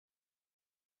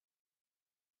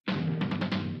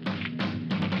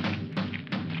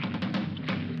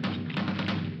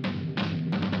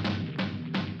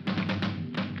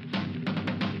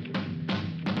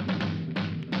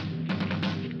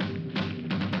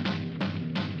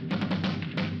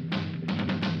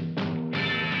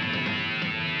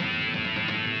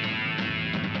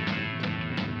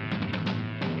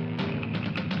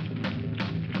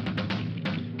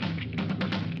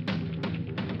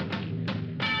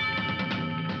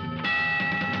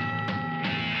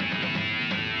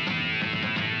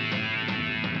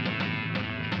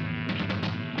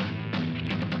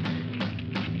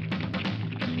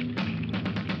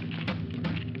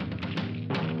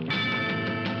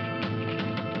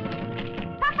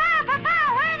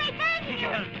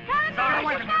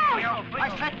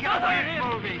Let go of him!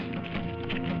 Moving!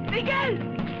 Miguel!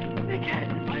 Miguel!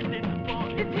 I didn't fall.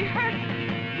 Is he hurt?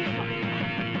 He's so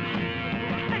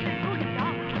like a good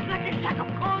dog, like a sack of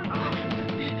corn.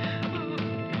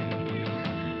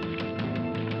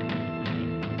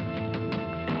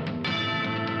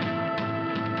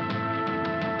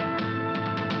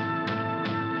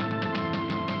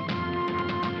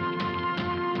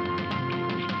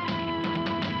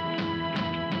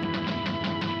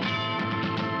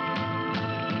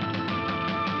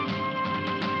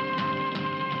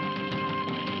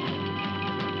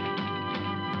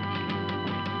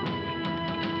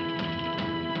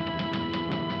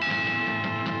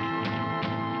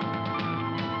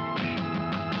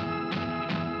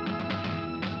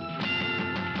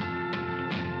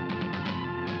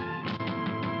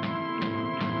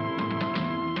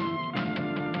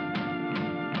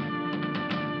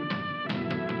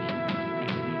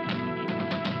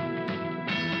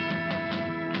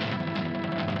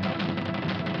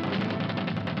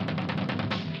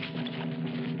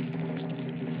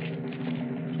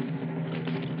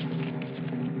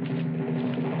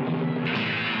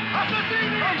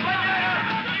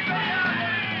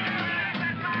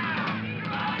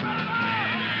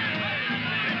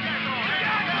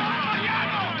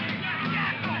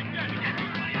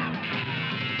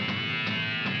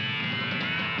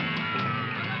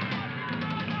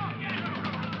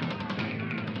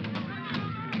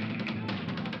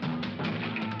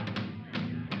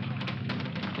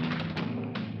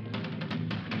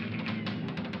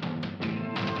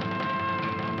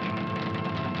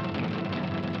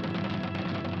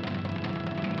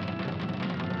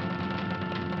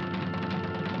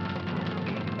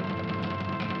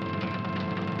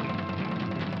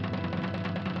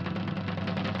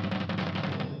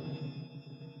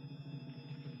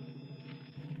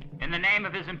 In the name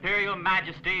of His Imperial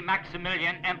Majesty,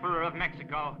 Maximilian, Emperor of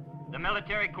Mexico, the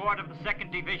military court of the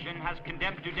 2nd Division has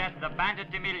condemned to death the bandit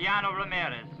Emiliano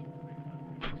Ramirez,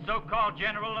 so-called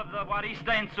general of the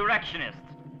Juarista insurrectionists,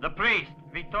 the priest,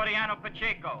 Victoriano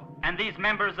Pacheco, and these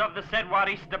members of the said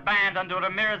Juarista band under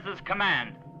Ramirez's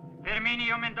command: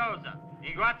 Firminio Mendoza,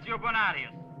 Iguazio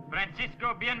Bonarius,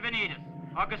 Francisco Bienvenides,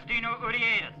 Agustino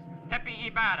Uriedas, Pepe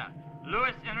Ibarra,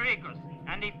 Luis Enricos,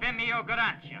 and Efemio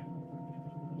Garancia.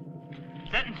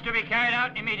 Sentence to be carried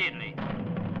out immediately.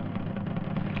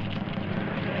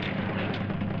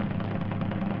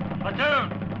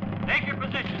 Platoon, take your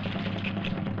position.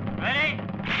 Ready?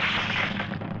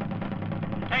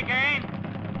 Take aim.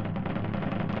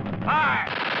 Fire!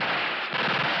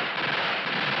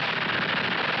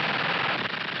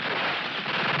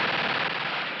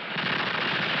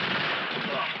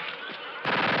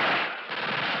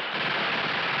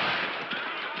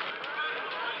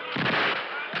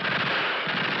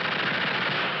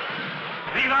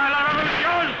 ¡Viva la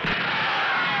revolución!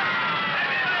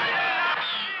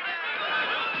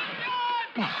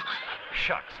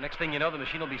 Shucks. Next thing you know, the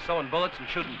machine will be sewing bullets and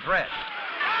shooting thread.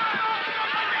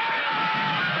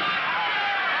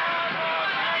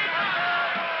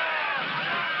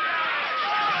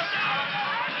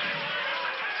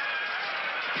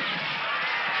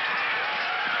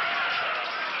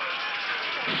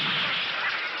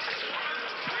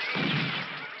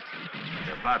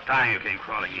 It's about time you came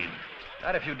crawling in. I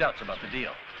had a few doubts about the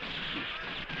deal.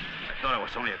 I thought it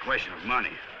was only a question of money.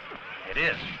 It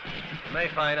is. You may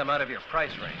find I'm out of your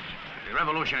price range. The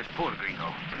revolution is poor,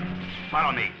 gringo.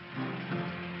 Follow me.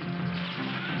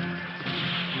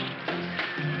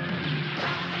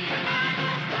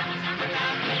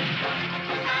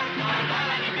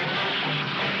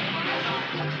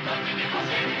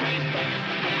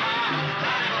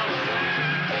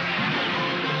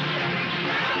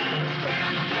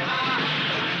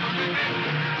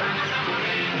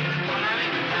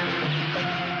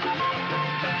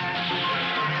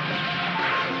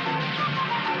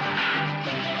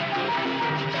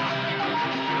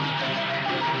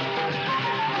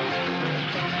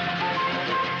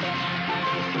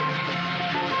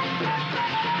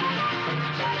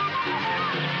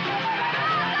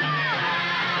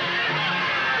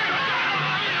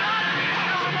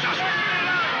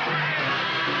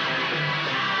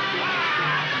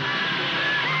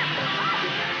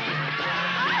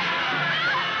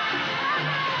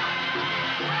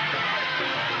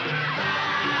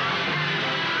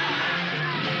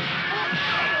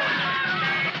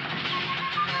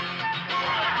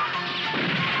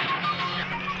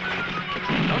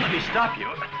 Stop you.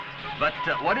 But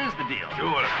what is the deal?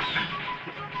 Jewels.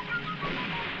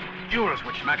 Jewels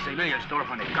which Maximilian stole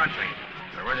from the country.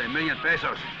 They're worth $1 million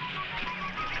pesos.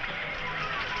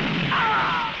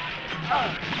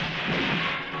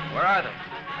 Where are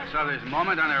they? saw this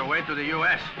moment on their way to the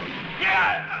U.S.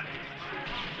 Yeah!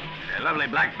 A lovely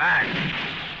black bag.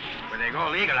 Where they go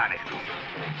legal on it.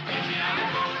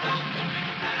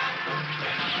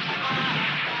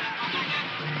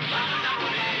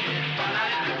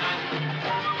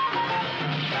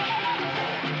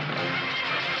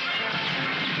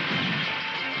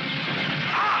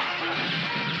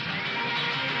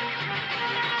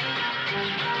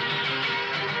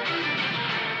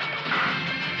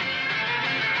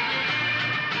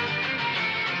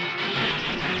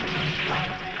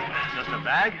 Just a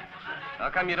bag? How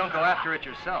come you don't go after it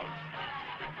yourself?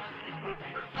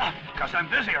 Because I'm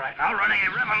busy right now running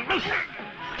a revolution.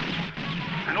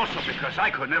 And also because I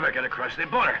could never get across the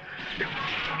border.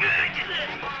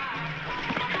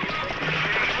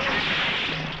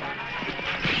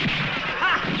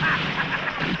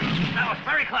 That was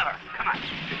very clever. Come on.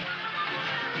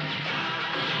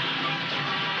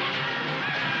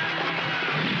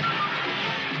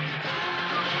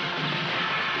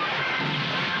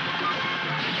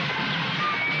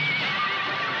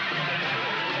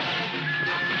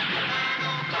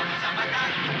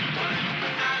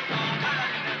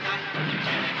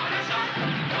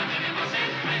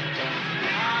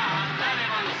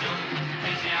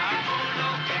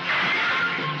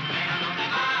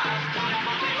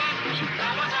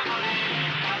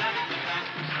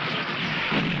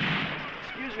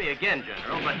 Again,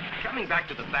 General, but coming back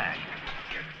to the bag.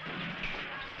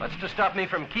 What's to stop me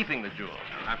from keeping the jewel?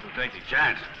 I'll have to take the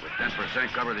chance. With 10%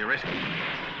 cover the risk.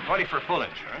 20 for full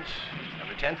insurance.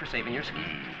 Another 10 for saving your skin.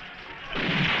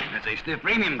 That's a stiff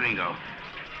premium, gringo.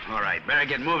 All right, better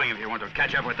get moving if you want to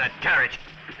catch up with that carriage.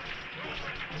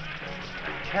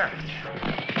 Carriage?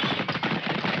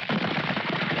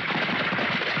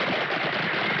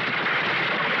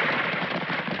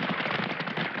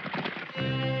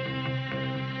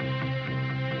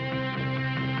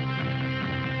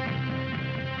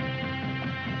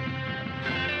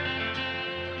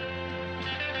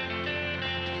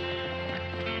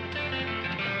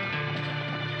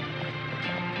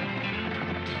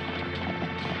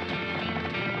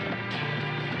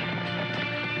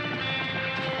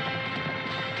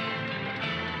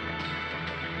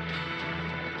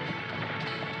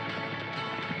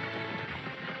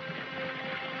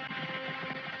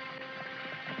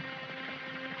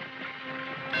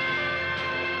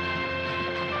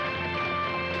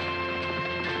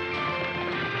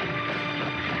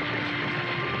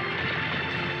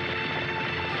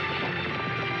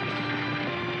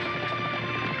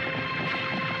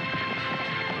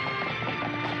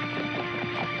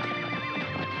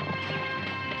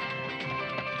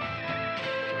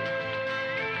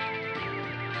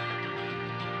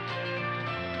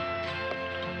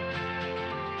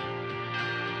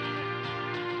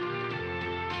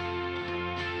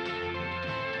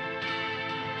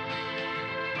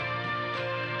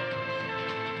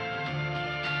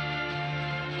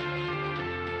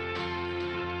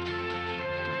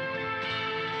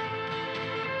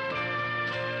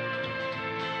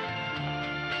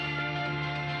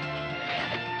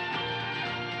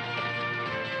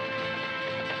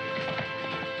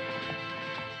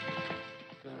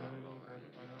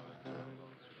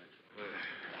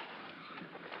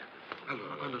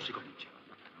 Allora, quando si comincia?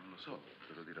 Non lo so,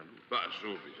 te lo dirà lui. Ma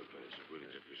subito, penso, quelli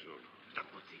che ci sono.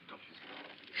 Stampo zitto.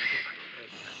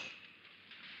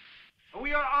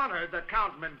 We are honored that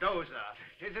Count Mendoza,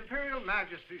 His Imperial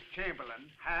Majesty's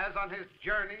Chamberlain, has, on his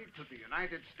journey to the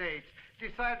United States,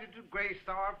 decided to grace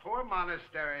our poor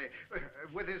monastery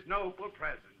with his noble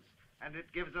presence. And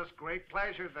it gives us great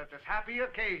pleasure that this happy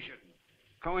occasion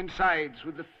coincides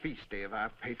with the feast day of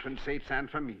our patron, Saint San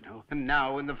Firmino. And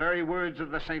now, in the very words of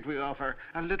the saint, we offer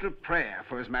a little prayer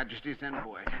for His Majesty's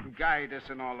envoy. Guide us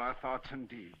in all our thoughts and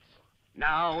deeds,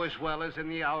 now as well as in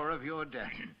the hour of your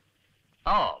death.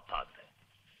 Oh, Padre.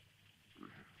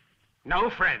 No,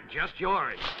 friend, just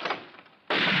yours.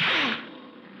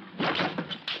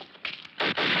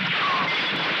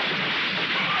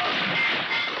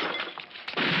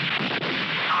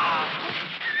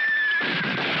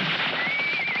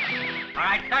 All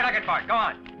right, start looking for it. Go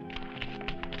on.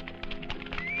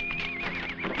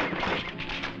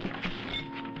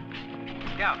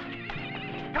 Go.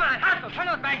 Come on, hustle. Turn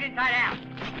those bags inside out.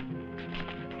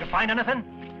 You find anything?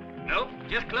 Nope,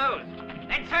 just closed.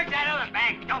 Then search that other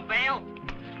bag. Don't bail.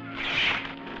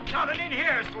 Nothing in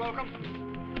here, Slocum.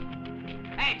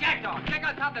 Hey, Jackdaw, check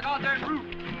on top of the goddamn roof.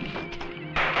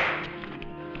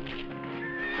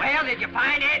 Well, did you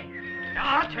find it?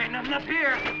 No, there ain't nothing up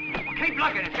here. Well, keep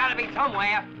looking. It's got to be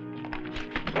somewhere.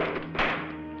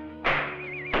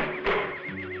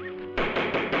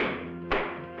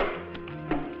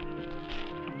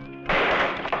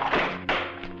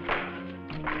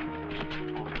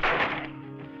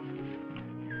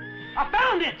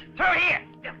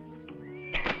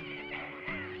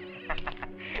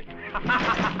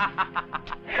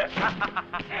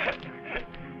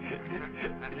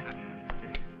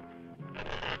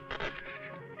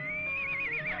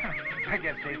 I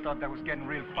guess they thought that was getting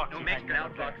real foxy. Don't mix it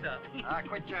out, box up.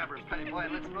 Quit jabbers, Penny boy.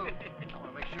 Let's move. I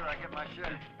want to make sure I get my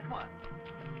share. Come on.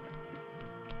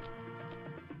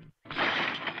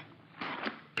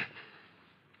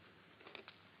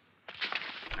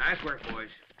 Nice work, boys.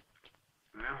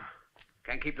 Well,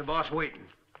 can't keep the boss waiting.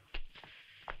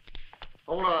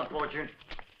 Hold on, Fortune.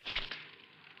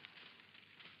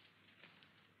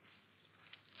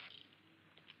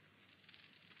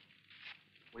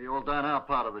 We all done our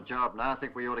part of the job. Now I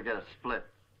think we ought to get a split.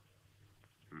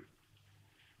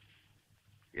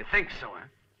 You think so, huh?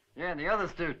 Yeah, and the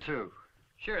others do, too.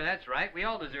 Sure, that's right. We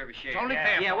all deserve a share. It's only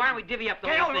fair. Yeah, why don't we divvy up the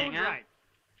whole thing, huh? Right.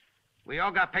 We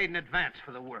all got paid in advance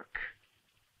for the work.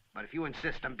 But if you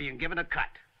insist on being given a cut,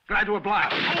 glad to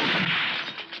oblige.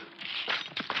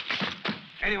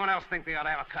 Anyone else think they ought to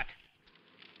have a cut?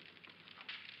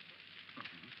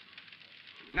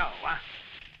 No, huh?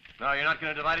 No, you're not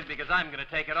going to divide it because I'm going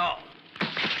to take it all.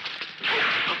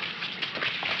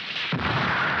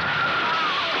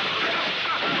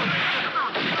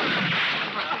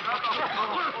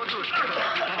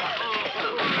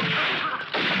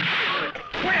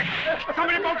 Quick!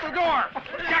 Somebody bolt the door!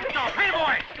 Jack door! Hey,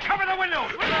 boy! Cover the window!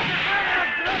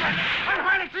 I'm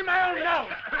trying to see my own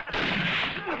nose!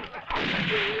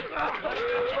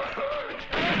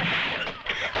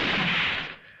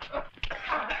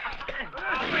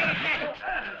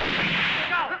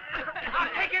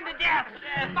 I'll take him to death.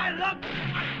 If I look...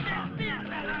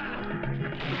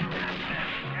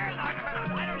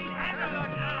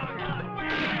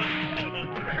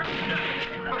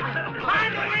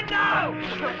 Find the window!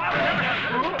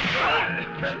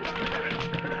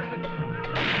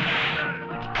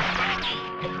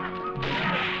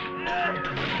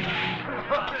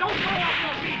 Don't go off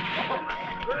your feet!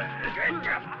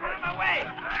 Put him away!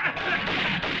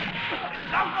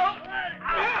 Don't go!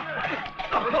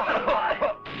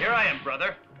 Here I am,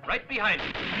 brother. Right behind you.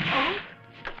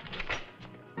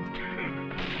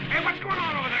 Hey, what's going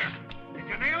on over there? Did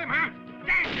you nail him, huh?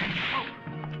 Dang that smoke!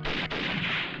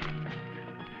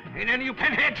 Ain't any of you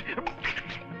pinheads?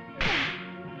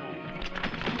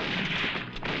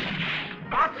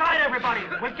 Outside, everybody!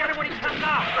 We'll get him when he comes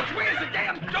out! Swing the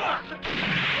damn door!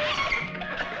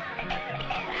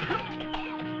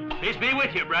 Peace be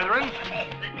with you, brethren.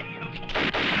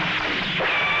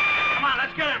 Come on,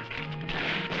 let's get him!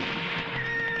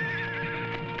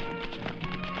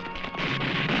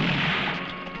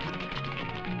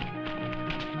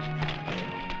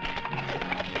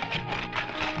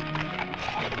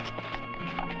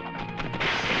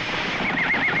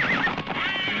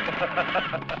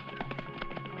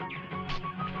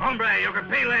 Hombre, you can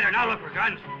pay later. Now look for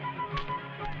guns.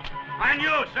 And you,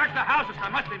 search the houses. There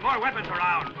must be more weapons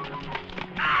around.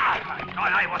 Ah, I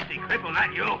thought I was the cripple,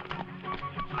 not you.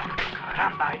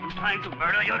 Caramba, you trying to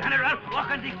murder your general? Look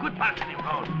at the good parts of the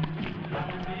road.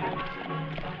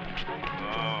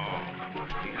 Oh,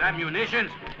 these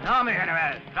ammunitions? No, mi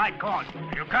general. Right, con.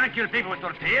 You can't kill people with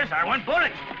tortillas. I want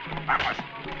bullets. Vamos.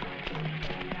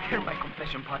 Hear my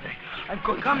confession, Padre. I'm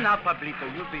going. Come now, Pablito.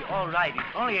 You'll be all right.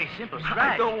 It's only a simple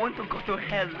scratch. I don't want to go to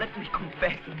hell. Let me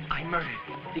confess. I murdered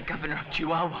the governor of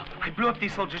Chihuahua. I blew up the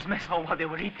soldiers' mess hall while they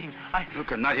were eating.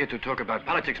 Look, I'm not here to talk about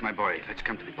politics, my boy. Let's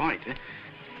come to the point, eh?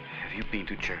 Have you been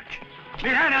to church?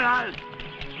 Mi general!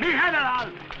 Mi general!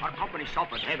 Our company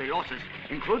suffered heavy losses,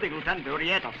 including Lieutenant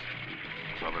Urietas.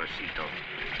 Pobrecito.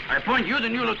 I appoint you the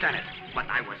new lieutenant. But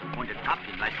I was appointed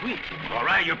captain last week. All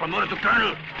right, you're promoted to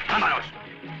colonel. Vámonos.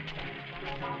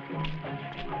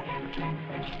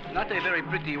 Not a very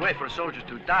pretty way for soldiers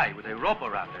to die with a rope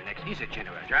around their necks, is it,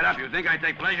 General? Shut up. You think I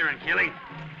take pleasure in killing?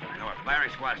 I know a firing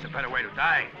squad's a better way to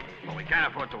die, but we can't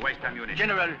afford to waste ammunition.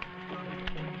 General,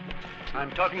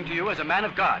 I'm talking to you as a man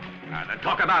of God. Now, then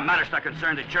talk about matters that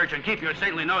concern the church and keep your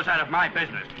saintly nose out of my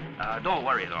business. Don't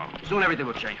worry, though. Soon everything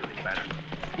will change for the better.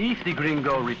 If the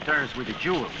gringo returns with the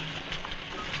jewels.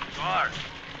 Of course.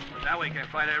 Now we can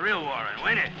fight a real war and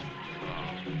win it.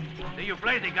 Do you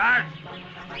play the guard?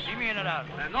 See me in and out.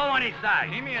 There's no one inside.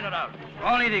 See me in and out.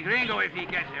 Only the gringo if he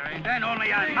gets here, and then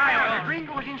only on my order. The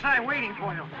gringo is inside waiting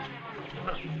for you.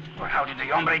 Well, how did the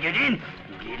hombre get in?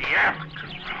 Idiot.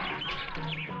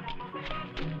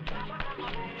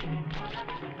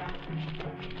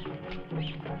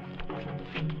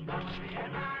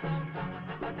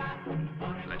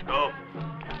 Let's go.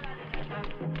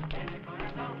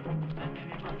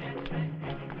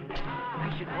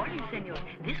 I should warn you, senor.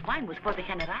 This wine was for the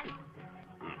general.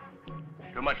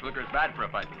 Too much liquor is bad for a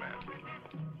fighting man.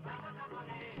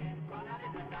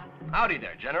 Howdy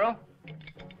there, General.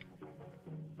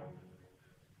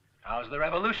 How's the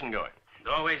revolution going?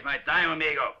 Don't waste my time,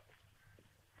 amigo.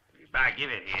 Back, give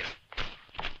it here.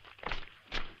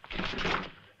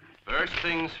 First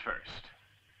things first.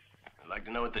 I'd like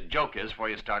to know what the joke is before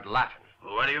you start laughing.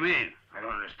 Well, what do you mean? I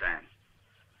don't understand.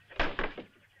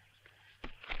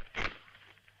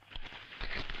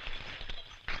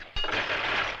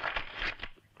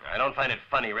 I don't find it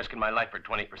funny risking my life for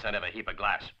 20% of a heap of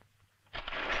glass.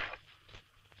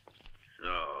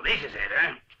 So, this is it,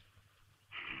 huh?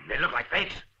 They look like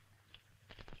fakes.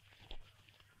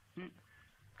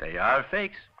 They are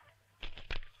fakes.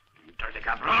 Torte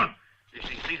cabron. This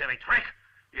thing sees every trick.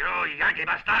 You know, Yankee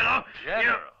bastardo.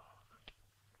 General.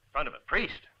 In front of a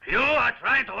priest. You are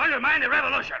trying to undermine the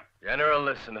revolution. General,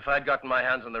 listen, if I'd gotten my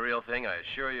hands on the real thing, I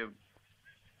assure you,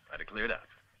 I'd have cleared out.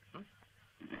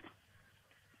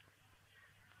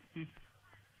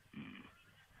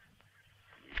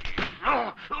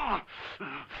 Oh,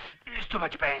 it's too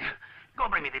much pain. Go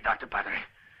bring me the doctor, Padre.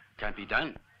 Can't be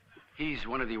done. He's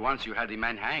one of the ones you had the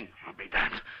man hang. I'll be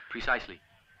damned. Precisely.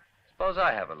 Suppose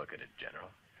I have a look at it, General.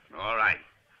 All right.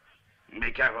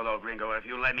 Be careful, though, Gringo. If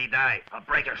you let me die, I'll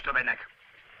break your stupid neck.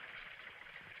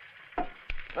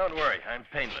 Don't worry, I'm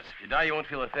painless. If you die, you won't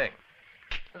feel a thing.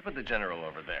 Let's put the General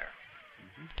over there.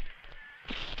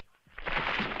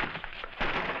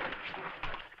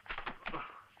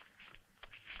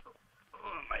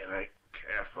 Oh, my leg.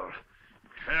 Careful.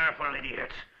 Careful,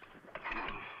 idiots.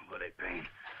 Oh, what a pain.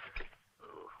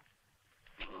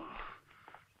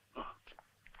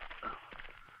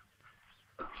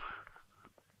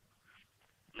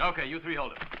 Okay, you three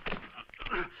hold it.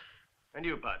 And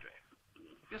you, Padre.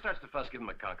 If he starts to fuss, give him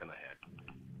a conk on the head.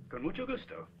 Con mucho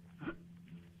gusto.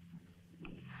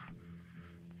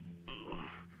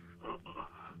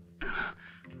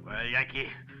 Well, Yankee.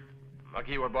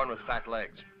 Lucky you were born with fat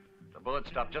legs. The bullet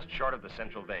stopped just short of the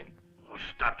central vein. Oh,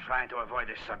 stop trying to avoid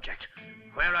this subject.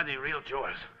 Where are the real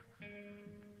jewels?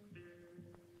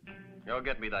 Go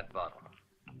get me that bottle.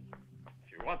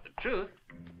 If you want the truth.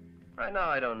 Right now,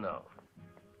 I don't know.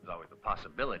 There's always the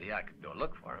possibility I could go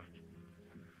look for him.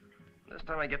 This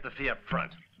time I get the fee up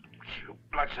front. You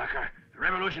bloodsucker. The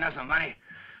revolution has no money.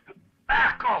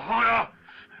 Ah, cojono!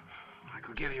 I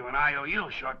could give you an IOU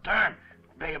short term,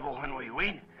 payable when we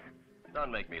win.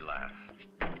 Don't make me laugh.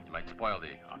 You might spoil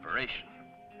the operation.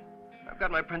 I've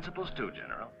got my principles too,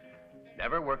 General.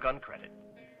 Never work on credit.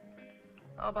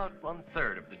 How about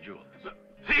 1/3 of the jewels?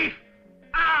 Thief!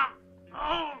 Ah!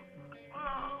 Oh!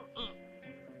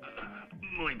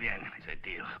 Muy bien, it's a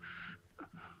deal.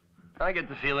 I get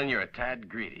the feeling you're a tad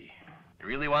greedy. You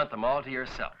really want them all to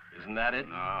yourself, isn't that it?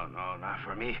 No, not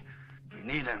for me. We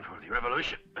need them for the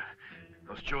revolution.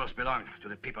 Those jewels belong to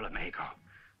the people of Mexico.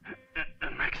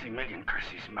 Maximilian, curse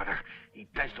his mother. He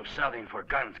tends to sell them for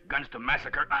guns to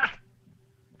massacre us.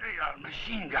 They are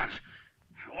machine guns.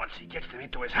 Once he gets them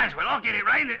into his hands, we'll all get it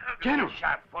right. General!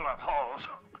 Shot full of holes.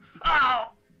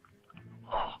 Ow!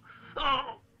 Oh!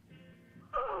 Oh!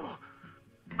 Oh!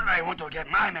 But I want to get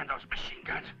my men those machine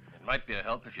guns. It might be a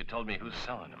help if you told me who's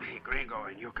selling them. Hey, Gringo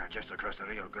and Yucca just across the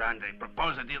Rio Grande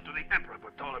proposed a deal to the Emperor,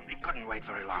 but told him he couldn't wait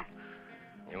very long.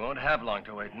 You won't have long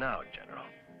to wait now, General.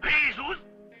 Jesus!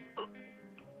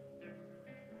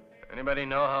 Anybody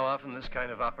know how often this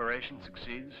kind of operation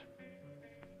succeeds?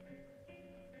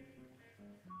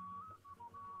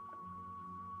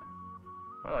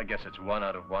 Well, I guess it's 1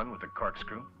 out of 1 with a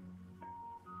corkscrew.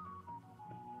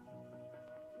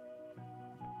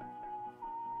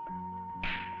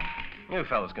 You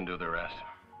fellas can do the rest.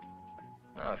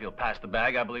 Now, if you'll pass the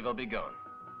bag, I believe I'll be going.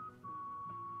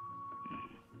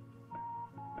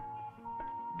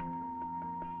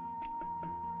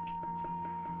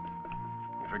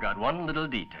 You forgot one little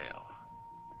detail.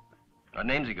 What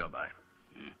names you go by?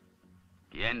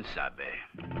 Quien sabe?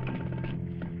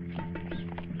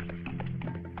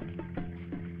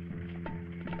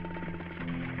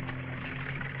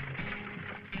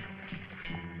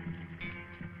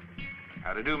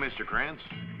 How to do, Mr. Krantz?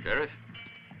 Sheriff?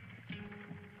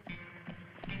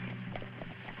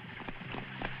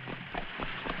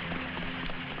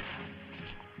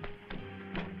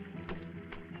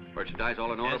 Merchandise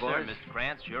all in order, Yes, sir, boys? Mr.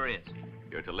 Krantz, sure is.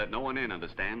 You're to let no one in,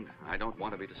 understand? I don't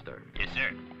want to be disturbed. Yes,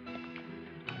 sir.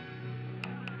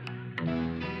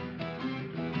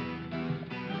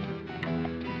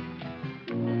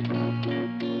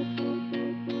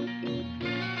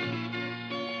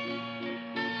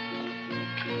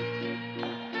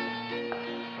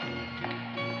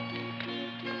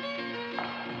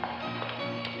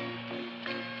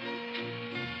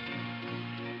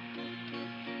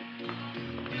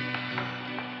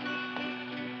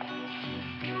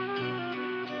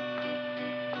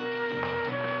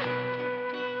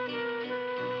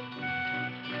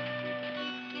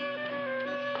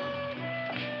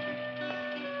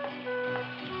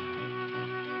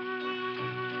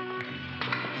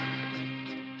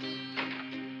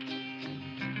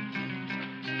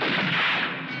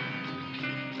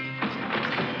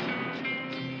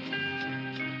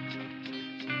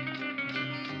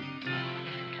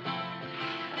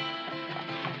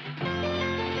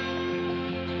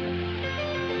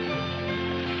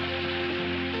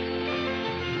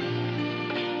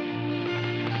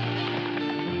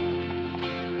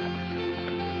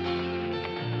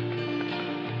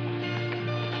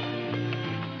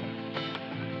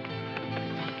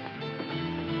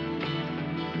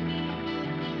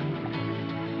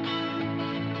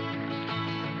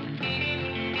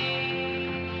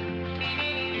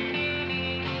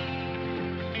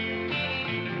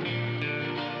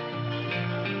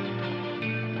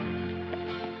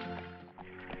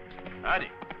 Howdy.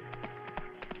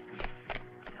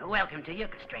 Welcome to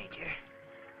Yucca, stranger.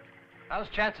 How's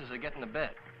chances of getting a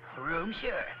bed? Room,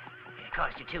 sure. It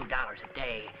costs you $2 a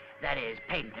day. That is,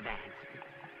 paid in advance.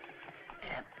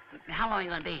 How long are you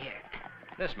going to be here?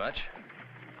 This much.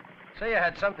 Say you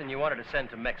had something you wanted to send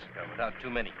to Mexico without too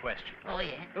many questions. Oh,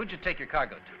 yeah? Who'd you take your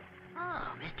cargo to?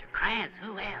 Oh, Mr. Krantz,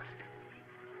 who else?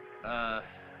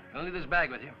 Gonna leave this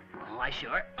bag with you. Oh, I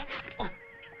sure. Oh.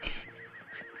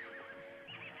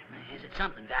 Is it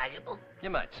something valuable? You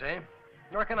might say.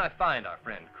 Where can I find our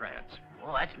friend Krantz?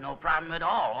 Oh, that's no problem at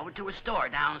all. Over to a store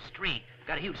down the street.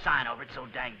 Got a huge sign over it so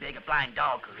dang big a blind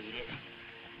dog could read it.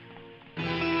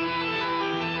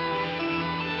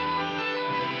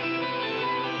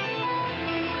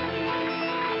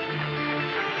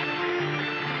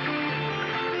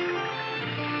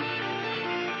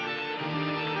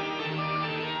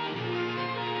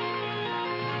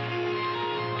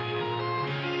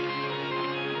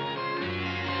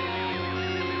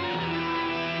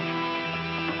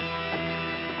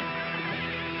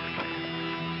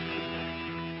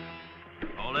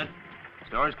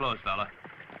 Store's closed, fella.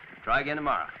 Try again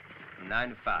tomorrow, from 9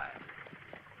 to 5.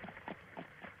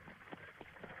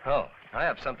 Oh, I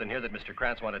have something here that Mr.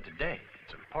 Krantz wanted today.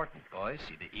 It's important, boys.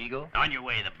 See the eagle? On your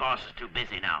way. The boss is too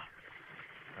busy now.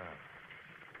 Oh.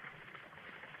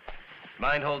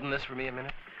 Mind holding this for me a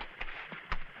minute?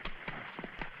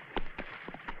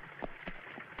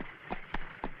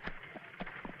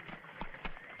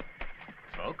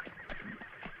 Smoke?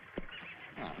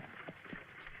 Oh.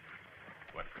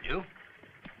 What for you?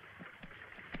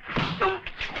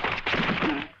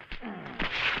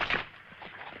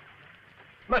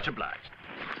 Much obliged.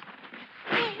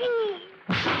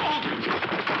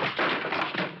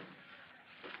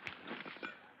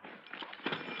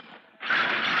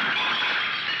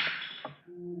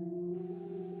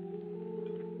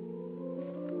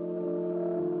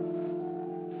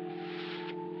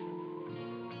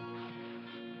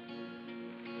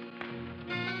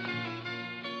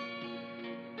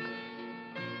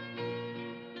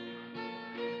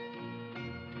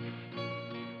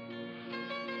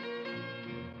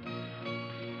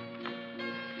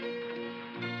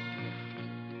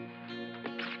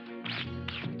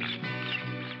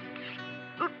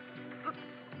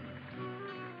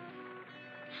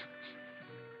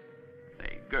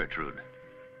 Gertrude,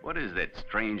 what is that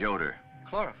strange odor?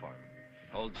 Chloroform.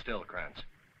 Hold still, Krantz.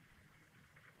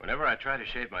 Whenever I try to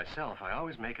shave myself, I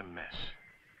always make a mess.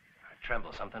 I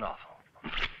tremble something awful.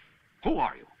 Who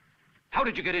are you? How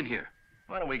did you get in here?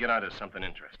 Why don't we get on to something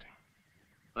interesting?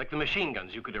 Like the machine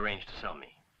guns you could arrange to sell me.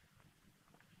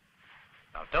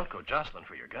 Now, don't go jostling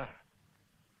for your gun.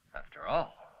 After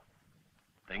all,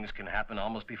 things can happen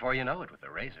almost before you know it with a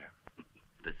razor.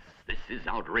 This is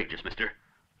outrageous, mister.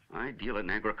 I deal in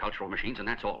agricultural machines, and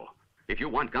that's all. If you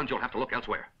want guns, you'll have to look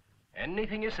elsewhere.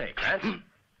 Anything you say, Krantz.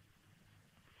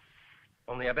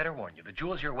 Only I better warn you, the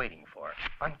jewels you're waiting for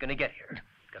aren't going to get here,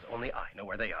 because only I know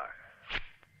where they are.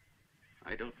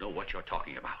 I don't know what you're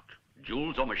talking about.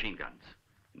 Jewels or machine guns.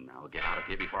 Now get out of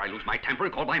here before I lose my temper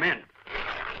and call my men.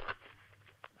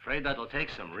 Afraid that'll take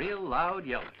some real loud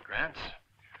yelling, Krantz.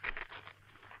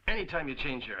 Anytime you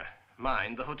change your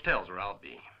mind, the hotel's where I'll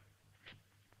be.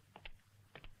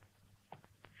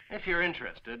 If you're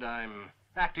interested, I'm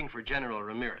acting for General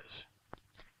Ramirez.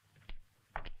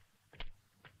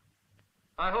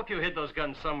 I hope you hid those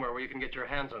guns somewhere where you can get your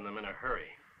hands on them in a hurry.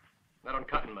 I don't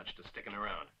cotton much to sticking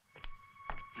around.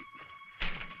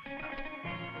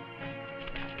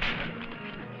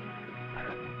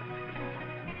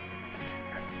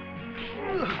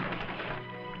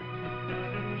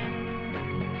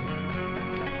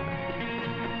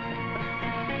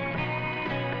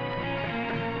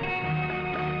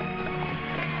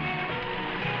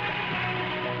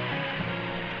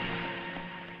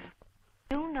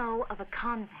 Of a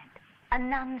convent, a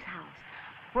nun's house,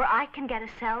 where I can get a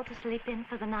cell to sleep in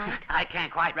for the night? I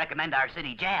can't quite recommend our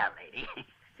city jail, lady.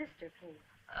 Sister, please.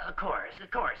 Of course,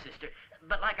 sister.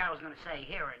 But like I was going to say,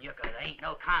 here in Yucca, there ain't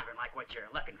no convent like what you're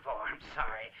looking for. I'm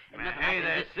sorry. Hey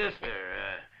there, sister.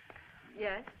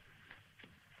 Yes?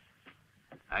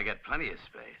 I got plenty of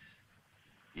space.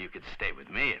 You could stay with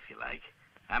me if you like.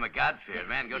 I'm a God-feared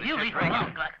man. Go to you church leave her alone,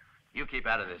 regular. You keep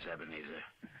out of this, Ebenezer.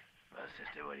 Well,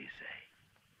 sister, what do you say?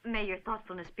 May your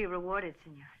thoughtfulness be rewarded,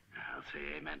 senor. I'll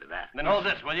say amen to that. Then hold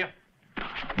this, will you?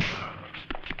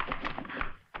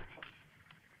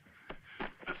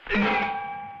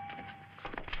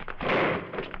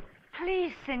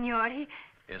 Please, senor, he...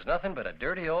 Is nothing but a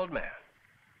dirty old man.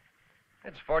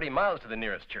 It's 40 miles to the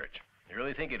nearest church. You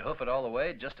really think he'd hoof it all the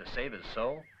way just to save his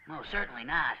soul? No, certainly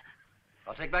not.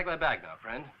 I'll take back my bag now,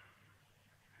 friend.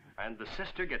 And the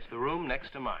sister gets the room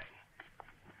next to mine.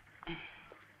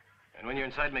 And when you're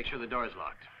inside, make sure the door is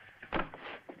locked.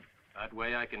 That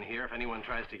way I can hear if anyone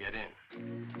tries to get in.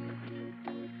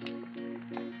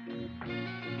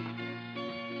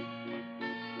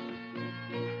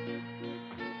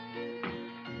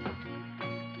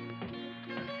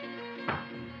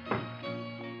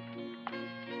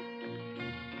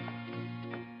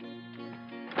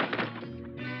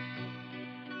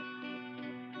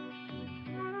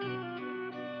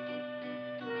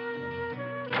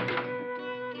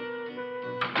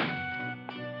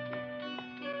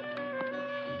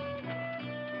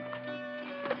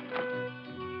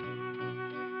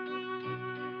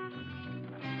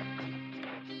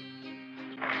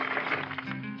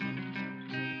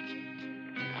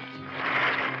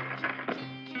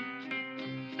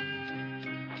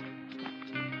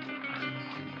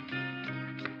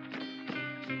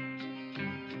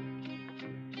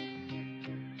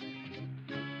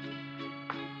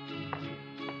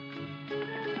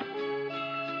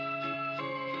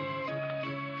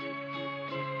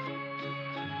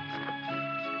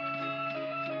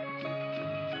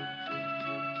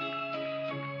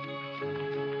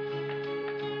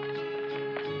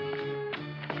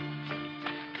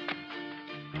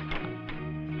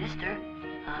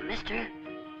 Mister.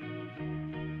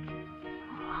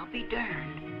 Oh, I'll be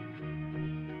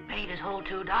darned. Paid his whole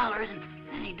 $2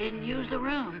 and he didn't use the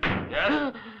room.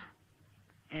 Yes?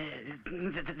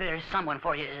 There's someone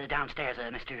for you downstairs,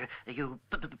 mister. You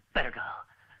better go.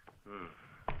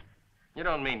 You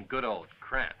don't mean good old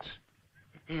Krantz.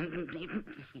 Yeah.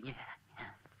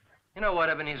 You know what,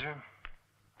 Ebenezer?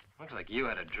 Looks like you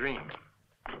had a dream.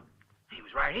 He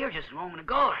was right here just a moment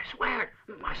ago, I swear.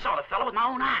 I saw the fellow with my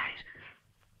own eyes.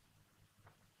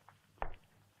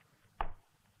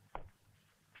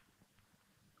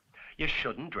 You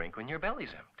shouldn't drink when your belly's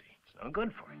empty. It's no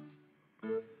good for you.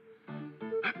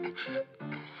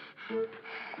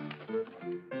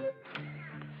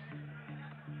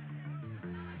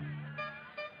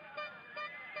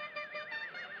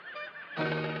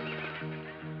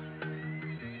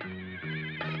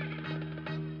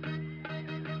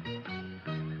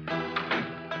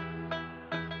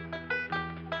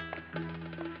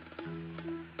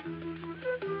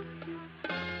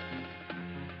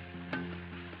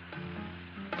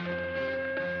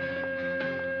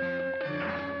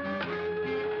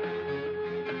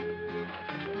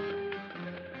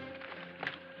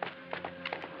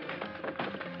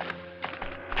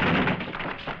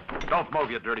 Don't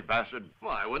move, you dirty bastard.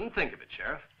 Well, I wouldn't think of it,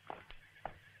 Sheriff.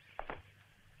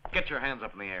 Get your hands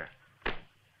up in the air.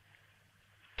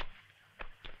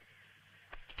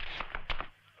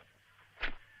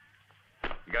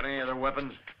 You got any other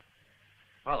weapons?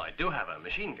 Well, I do have a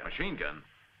machine gun. Machine gun?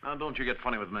 Now, don't you get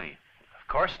funny with me. Of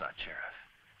course not, Sheriff.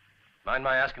 Mind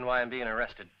my asking why I'm being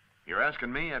arrested? You're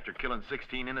asking me after killing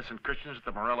 16 innocent Christians at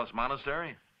the Morelos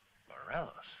Monastery?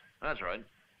 Morelos? That's right.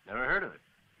 Never heard of it.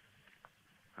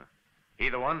 He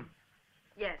the one?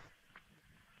 Yes.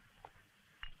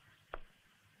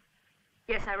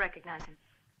 Yes, I recognize him.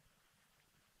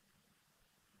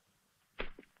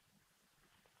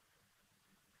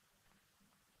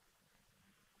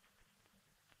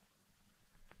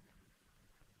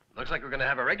 Looks like we're going to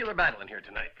have a regular battle in here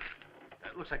tonight.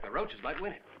 It looks like the Roaches might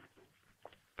win it.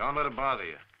 Don't let it bother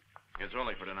you. It's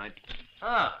only for tonight.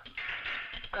 Ah,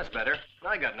 that's better.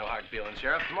 I got no hard feelings,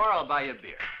 Sheriff. Tomorrow I'll buy you a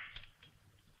beer.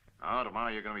 Oh,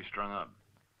 tomorrow you're going to be strung up.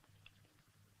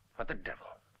 What the devil?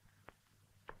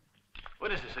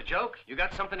 What is this, a joke? You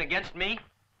got something against me?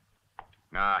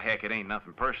 Nah, heck, it ain't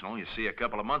nothing personal. You see, a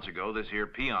couple of months ago, this here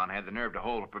peon had the nerve to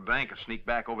hold up a bank and sneak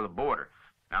back over the border.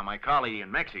 Now, my colleague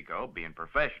in Mexico, being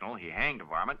professional, he hanged the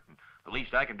varmint, and the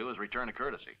least I can do is return a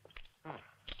courtesy.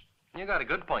 You got a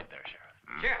good point there,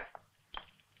 Sheriff. Sheriff!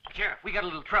 Sheriff, we got a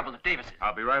little trouble at Davis's.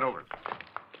 I'll be right over.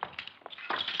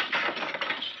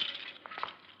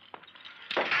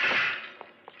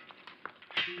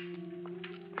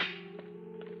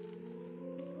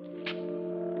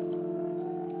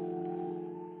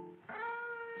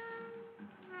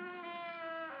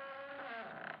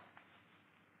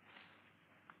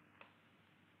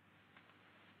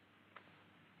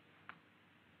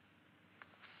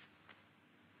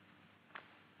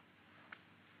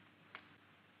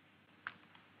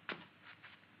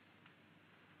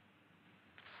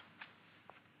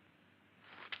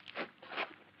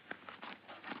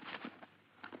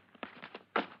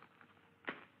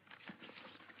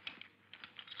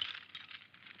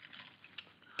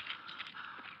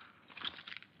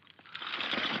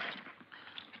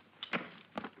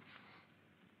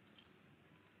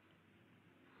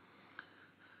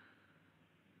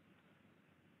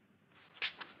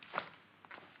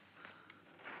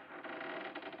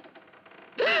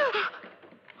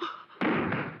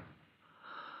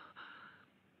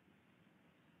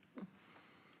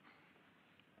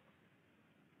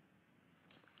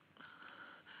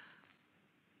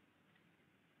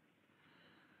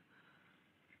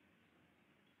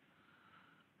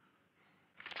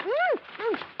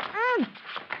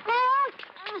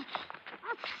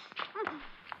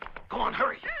 on,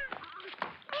 hurry.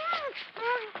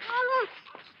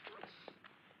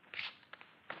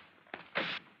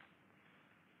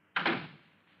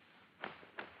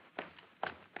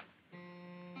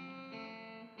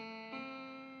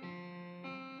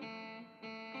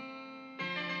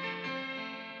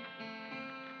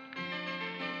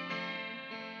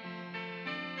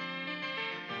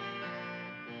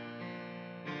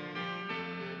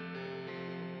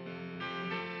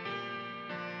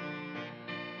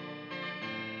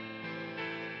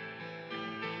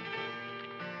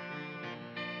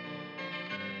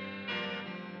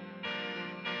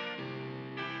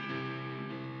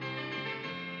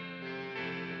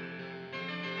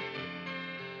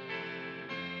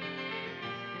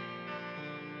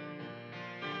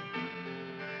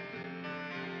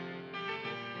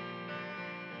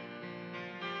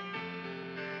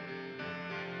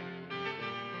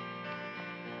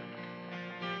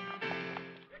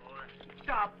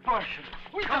 Stop pushing.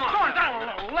 We Come just on. going down a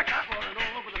little liquor.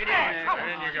 Get in there. Come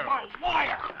In you go. on,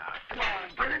 wire. Come on,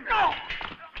 get in there.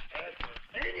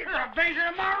 You're invasion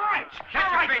of my rights. Shut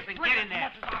All your right, face and drink get in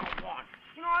as there. much as I want.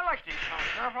 You know, I like these songs,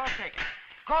 Sheriff. I'll take it.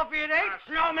 Coffee at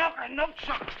 8, no milk, and no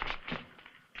sugar.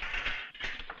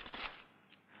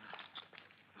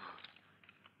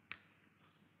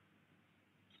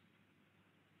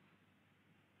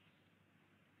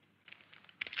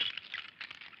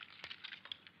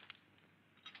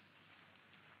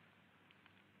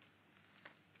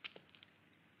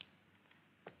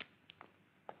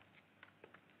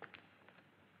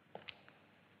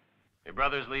 Your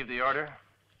brothers leave the order?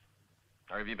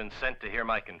 Or have you been sent to hear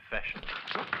my confession?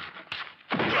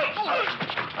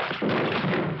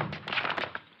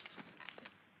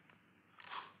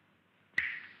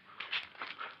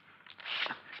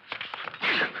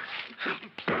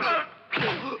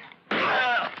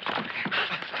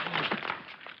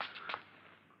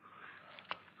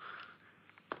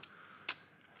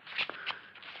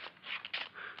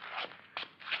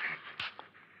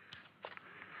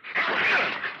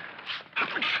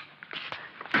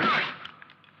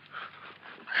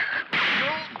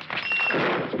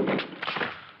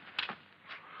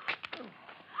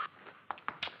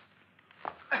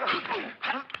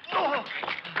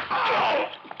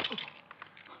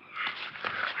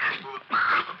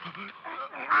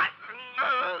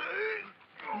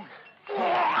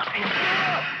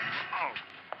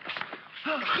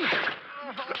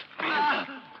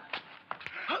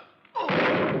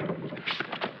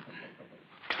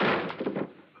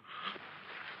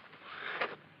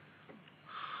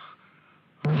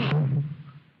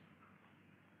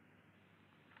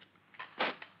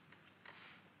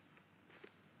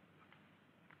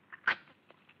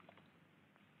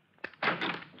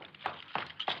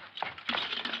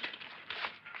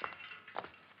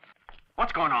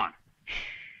 What's going on? Shh.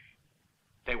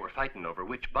 They were fighting over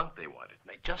which bunk they wanted, and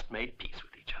they just made peace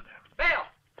with each other. Bill!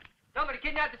 Somebody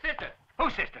kidnapped the sister.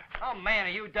 Whose sister? Oh, man, are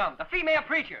you dumb? The female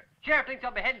preacher. Sheriff thinks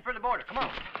I'll be heading for the border. Come on.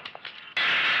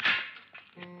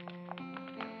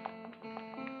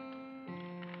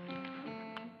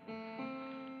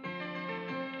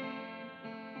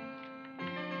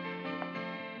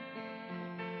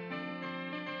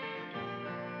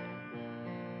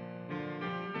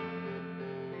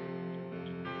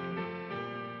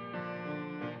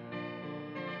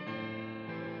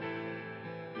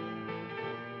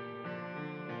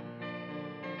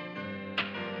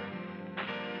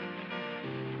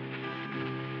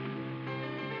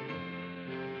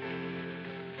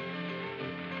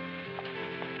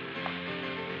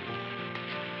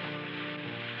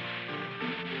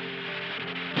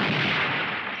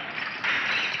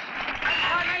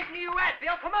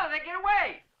 Bill, come on, they get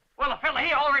away. Well, the fella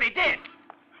here already did.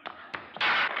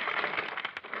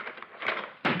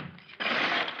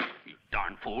 You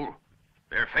darn fool.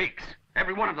 They're fakes.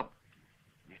 Every one of them.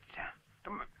 It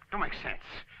don't make sense.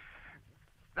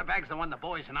 The bag's the one the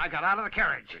boys and I got out of the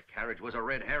carriage. The carriage was a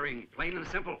red herring, plain and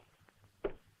simple.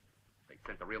 They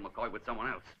sent the real McCoy with someone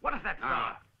else. What is that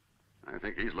stuff? I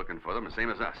think he's looking for them the same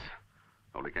as us.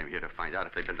 Only came here to find out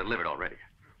if they've been delivered already.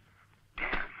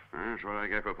 Damn. That's what I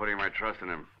get for putting my trust in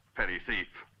him, petty thief.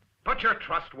 Put your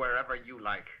trust wherever you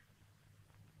like.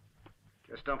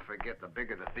 Just don't forget, the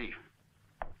bigger the thief,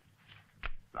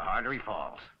 the harder he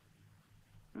falls.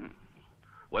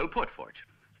 Well put, Fortune.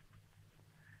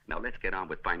 Now let's get on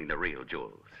with finding the real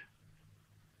jewels.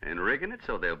 And rigging it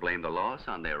so they'll blame the loss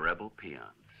on their rebel peons.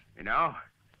 You know,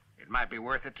 it might be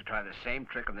worth it to try the same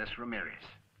trick on this Ramirez.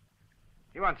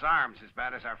 He wants arms as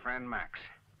bad as our friend Max.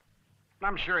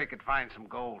 I'm sure he could find some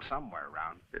gold somewhere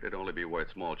around. It'd only be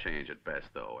worth small change at best,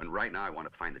 though. And right now I want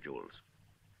to find the jewels.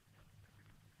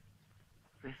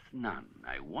 This nun,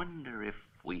 I wonder if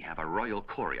we have a royal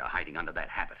courier hiding under that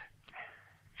habit.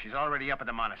 She's already up at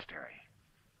the monastery.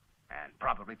 And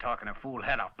probably talking her fool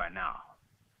head off by now.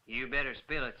 You better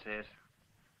spill it, sis.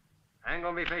 I ain't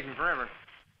gonna be patient forever.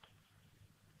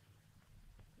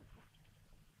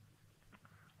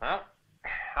 Well,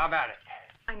 how about it?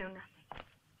 I know nothing.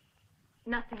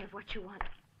 Nothing of what you want.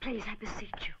 Please, I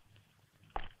beseech you.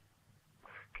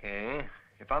 Okay.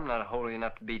 If I'm not holy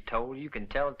enough to be told, you can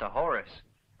tell it to Horace.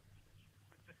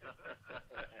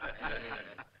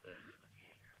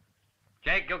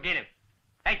 Jake, go get him.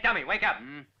 Hey, dummy, wake up.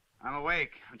 I'm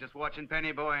awake. I'm just watching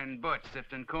Penny Boy and Butch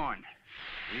sifting corn.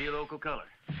 Real local color.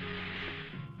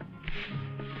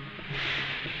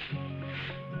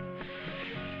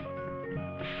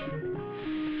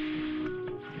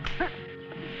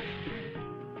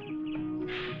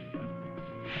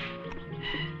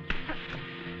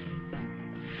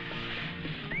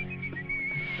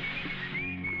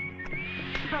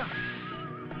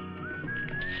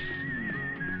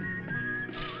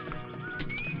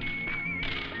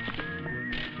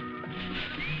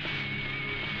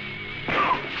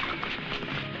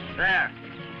 There.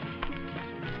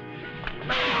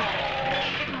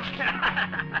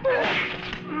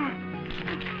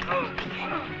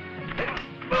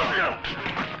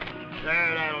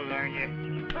 There, that'll learn you.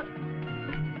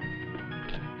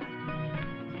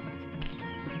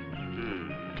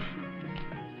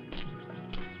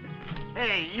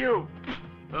 Hey, you.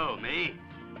 Oh, me?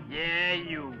 Yeah,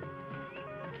 you.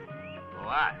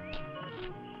 What?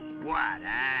 What,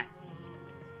 huh?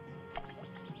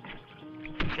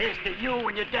 Here's to you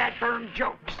and your dad-burned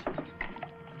jokes.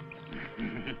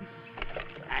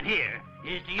 And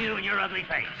here's to you and your ugly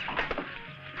face.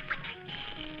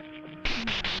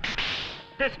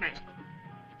 Dismissed.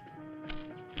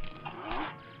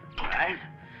 All right.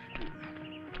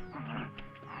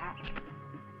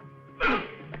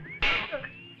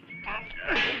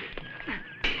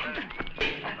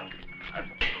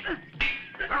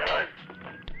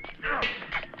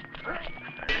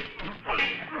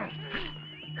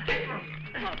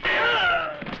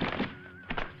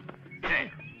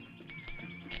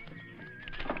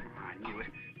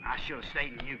 Should have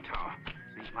stayed in Utah.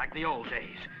 Seems like the old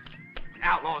days.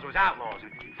 Outlaws was outlaws,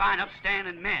 and fine,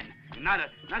 upstanding men, and not a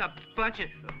bunch of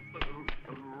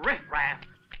riffraff.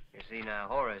 You see now,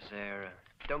 Horace there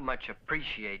don't much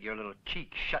appreciate your little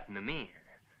cheek shutting him in.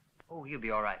 Oh, he'll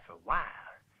be all right for a while.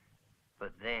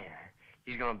 But then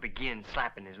he's gonna begin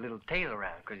slapping his little tail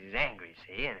around because he's angry,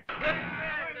 see? And... Hey,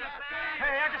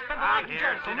 I just spent the night in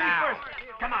church, so me first.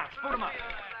 Come on, spoon him up.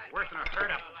 Worse than a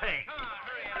herd of pigs.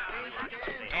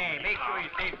 Hey, make sure you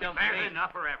save some There's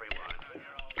enough for everyone.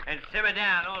 And simmer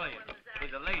down, all of you.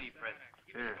 There's a lady present.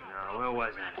 Now, where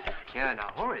was I? Yeah,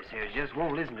 now, Horace here just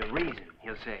won't listen to reason.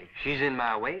 He'll say, she's in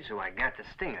my way, so I got to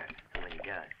sting her. And when he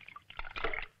does.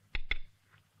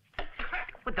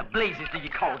 What the blazes do you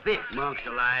call this? Monks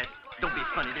alive. Don't be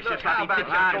funny. This Look, just got me that's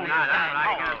right.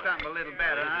 I got Oh. something a little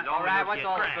better, huh? All right, what's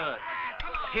all the fuss?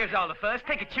 Here's all the fuss.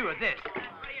 Take a chew of this.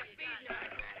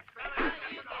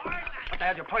 What the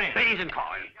hell did you put in? Beans and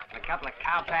corn. A couple of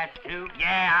cow pats, too?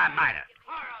 Yeah, I might have.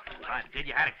 If I did,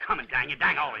 you had it coming, dang you.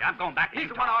 Dang all of you. I'm going back to He's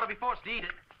the Utah. one who ought to be forced to eat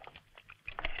it.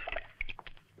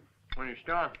 When you're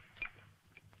strong.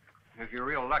 If you're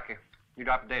real lucky, you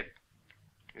drop dead.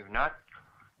 If not,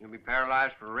 you'll be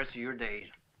paralyzed for the rest of your days.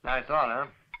 Nice thought,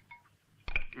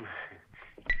 huh?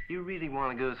 You really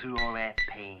want to go through all that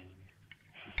pain?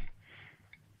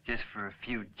 Just for a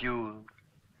few jewels?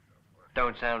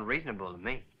 Don't sound reasonable to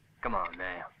me. Come on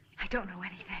now. I don't know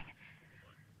anything.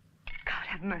 God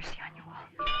have mercy on you all.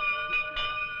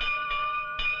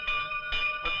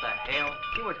 What the hell?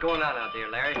 See what's going on out there,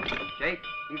 Larry. Jake,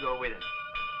 you go with him.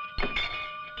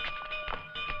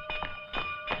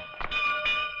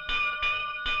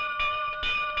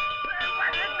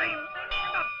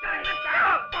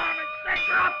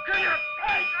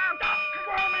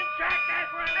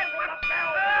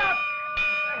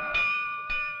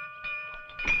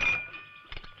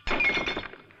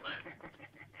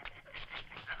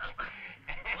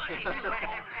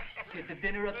 Did the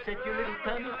dinner upset your little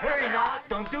tummy? Hurry now,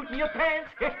 don't do it in your pants.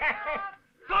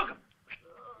 Look!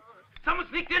 Someone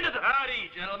sneaked into the... Howdy,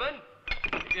 gentlemen.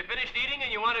 If you're finished eating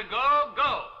and you want to go,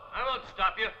 go. I won't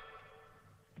stop you.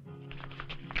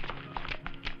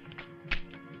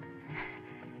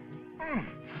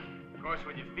 Of course,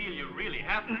 when you feel you really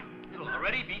have to, it'll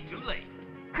already be too late.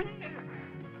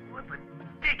 What the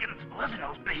dickens was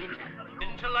those beans?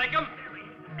 Didn't you like them?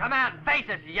 Come out and face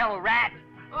us, you yellow rat.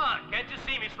 Oh, can't you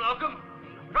see me, Slocum?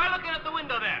 Try looking at the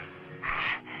window there.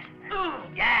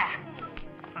 Yeah.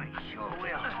 I sure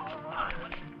will.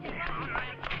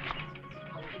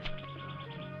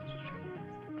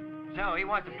 So he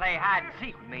wants to play hide and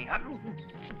seek with me, huh?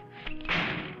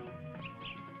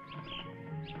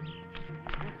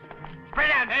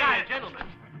 Spread out, Hey, gentlemen.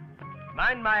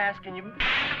 Mind my asking you...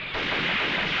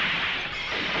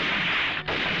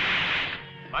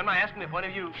 Mind my asking if one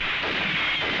of you...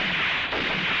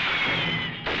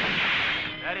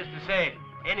 That is to say,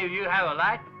 any of you have a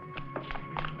light?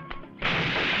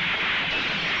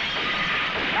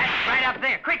 That's right up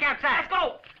there. Quick, outside. Let's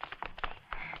go.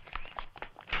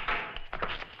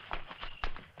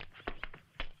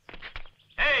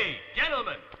 Hey,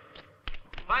 gentlemen!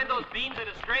 Find those beans at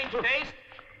a strange taste?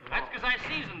 That's because I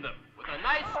seasoned them with a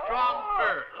nice, strong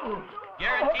fur.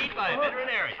 Guaranteed by a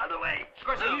veterinarian. Other way. Of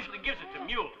course, he usually gives it to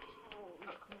mules.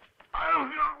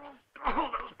 Oh,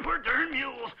 those poor darn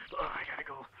mules. Oh, I gotta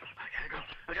go.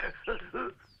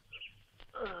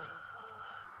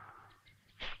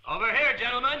 Over here,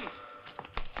 gentlemen.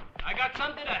 I got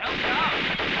something to help you out.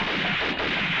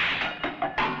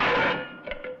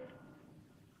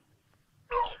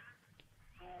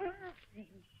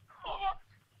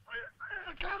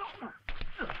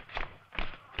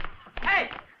 Hey,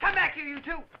 come back here, you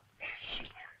two.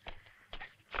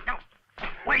 No.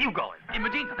 Where you going? In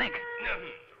Medina, think.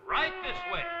 Right this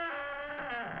way.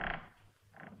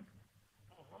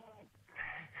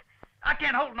 I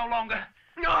can't hold no longer.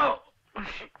 No!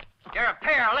 You're a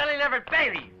pair of lily-livered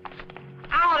babies.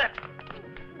 Out of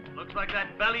it! Looks like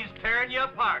that belly's tearing you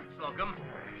apart, Slocum.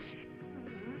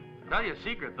 Tell you a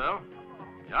secret, though.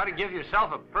 You ought to give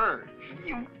yourself a purge.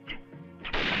 You...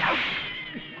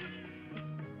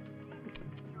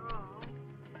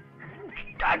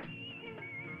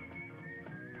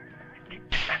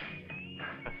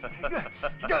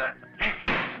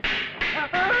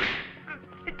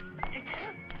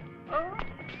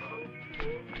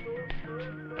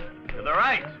 To the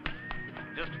right.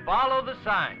 Just follow the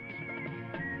signs.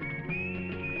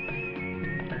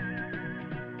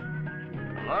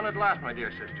 On at last, my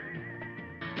dear sister.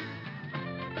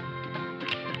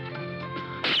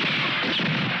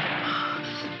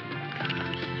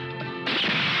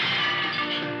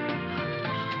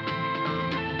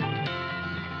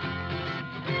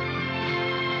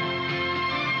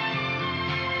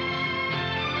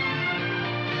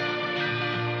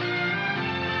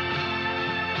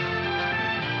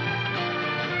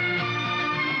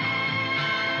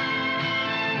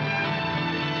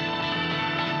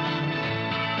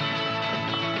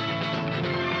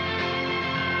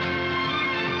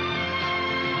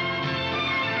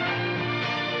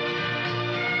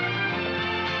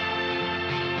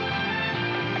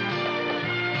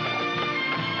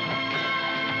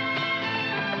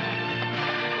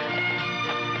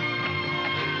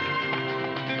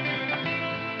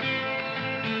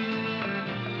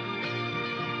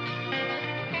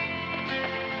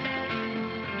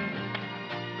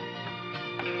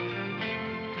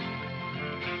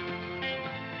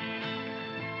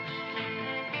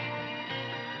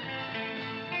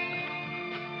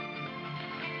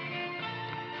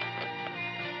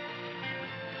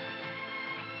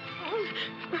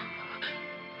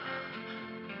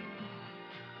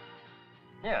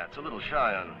 Yeah, it's a little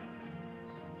shy on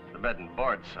the bed and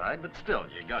board side, but still,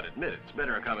 you gotta admit, it's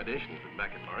better accommodations than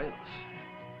back at Morelos.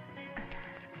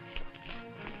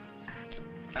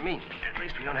 I mean, at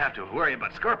least we don't have to worry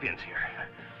about scorpions here.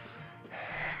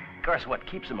 Of course, what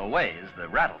keeps them away is the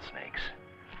rattlesnakes.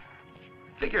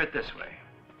 Figure it this way.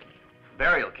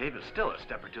 Burial Cave is still a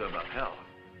step or two above hell.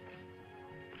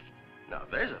 Now,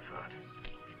 there's a thought.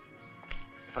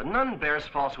 If a nun bears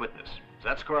false witness, does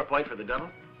that score a point for the devil?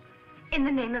 In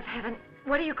the name of heaven,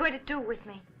 what are you going to do with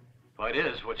me? Point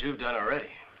is what you've done already.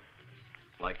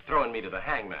 Like throwing me to the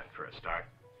hangman for a start.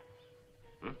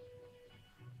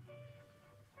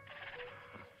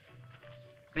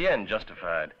 The end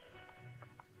justified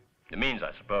the means,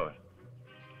 I suppose.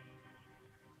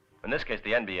 In this case,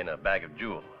 the end being a bag of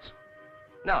jewels.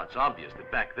 Now, it's obvious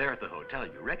that back there at the hotel,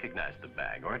 you recognized the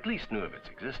bag, or at least knew of its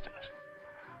existence.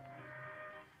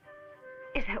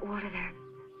 Is that water there?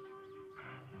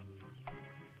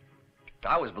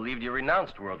 I always believed you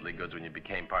renounced worldly goods when you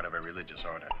became part of a religious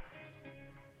order.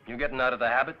 You getting out of the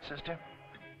habit, sister?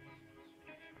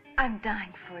 I'm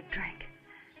dying for a drink.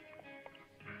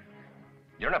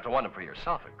 You don't have to want them for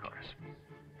yourself, of course.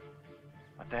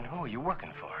 But then who are you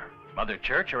working for? Mother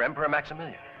Church or Emperor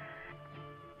Maximilian?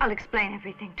 I'll explain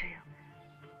everything to you.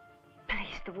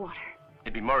 Please, the water.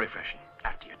 It'd be more refreshing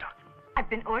after you talk. I've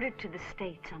been ordered to the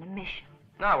States on a mission.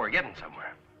 Now we're getting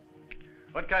somewhere.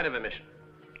 What kind of a mission?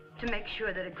 To make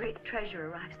sure that a great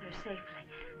treasure arrives there safely.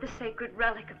 The sacred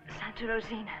relic of Santa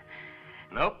Rosina.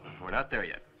 Nope, we're not there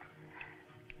yet.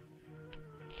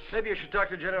 Maybe you should talk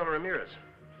to General Ramirez.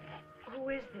 Who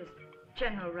is this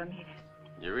General Ramirez?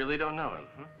 You really don't know him,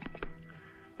 huh?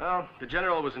 Well, the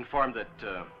general was informed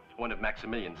that one of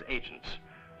Maximilian's agents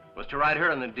was to ride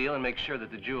her on the deal and make sure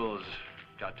that the jewels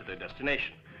got to their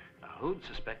destination. Now, who'd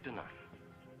suspect a nun?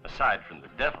 Aside from the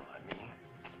devil, I mean.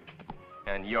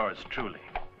 And yours truly.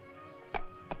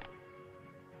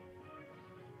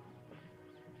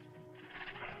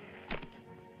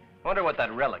 Wonder what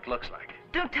that relic looks like.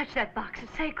 Don't touch that box.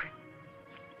 It's sacred.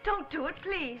 Don't do it,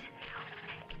 please.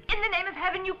 In the name of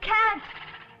heaven, you can't.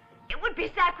 It would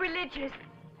be sacrilegious.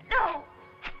 No.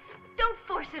 Don't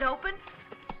force it open.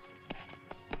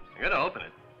 You're gonna open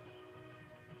it.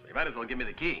 So you might as well give me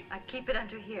the key. I'd keep it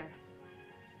under here.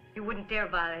 You wouldn't dare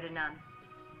violate a nun.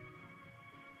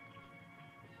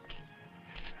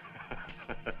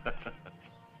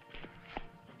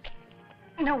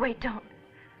 No, wait, don't.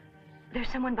 There's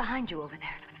someone behind you over there.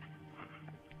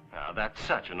 Now, that's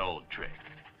such an old trick.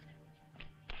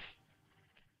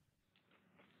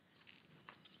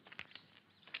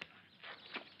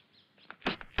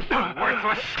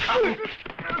 Worthless scum.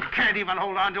 Can't even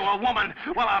hold on to a woman.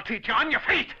 Well, I'll teach you on your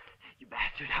feet. You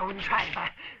bastard. I wouldn't try if I...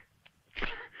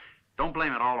 Don't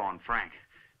blame it all on Frank.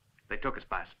 They took us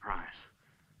by surprise.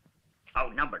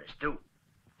 Outnumbered us, too.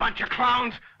 Bunch of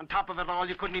clowns. On top of it all,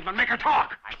 you couldn't even make her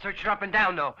talk. I searched her up and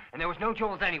down, though, and there was no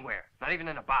jewels anywhere. Not even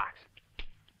in a box.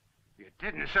 You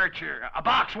didn't search a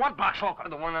box? What box, Loco?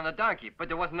 The one on the donkey, but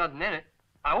there wasn't nothing in it.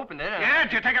 I opened it and... Yeah,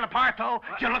 did you take it apart, though?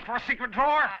 Did you look for a secret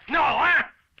drawer? No, huh?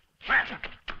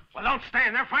 Well, don't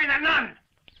stand there. Find that nun.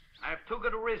 I have two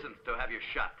good reasons to have you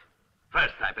shot.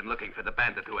 First, I've been looking for the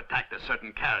bandit who attacked a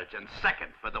certain carriage, and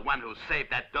second, for the one who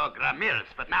saved that dog Ramirez.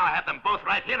 But now I have them both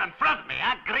right here in front of me,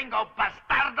 huh, gringo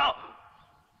bastardo?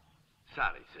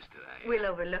 Sorry, sister, We'll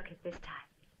overlook it this time.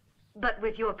 But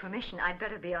with your permission, I'd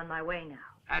better be on my way now.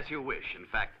 As you wish. In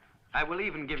fact, I will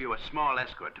even give you a small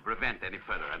escort to prevent any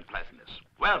further unpleasantness.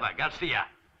 Huelva, Garcia.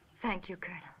 Thank you,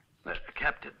 Colonel.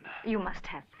 Captain. You must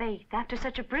have faith. After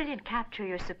such a brilliant capture,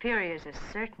 your superiors are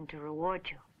certain to reward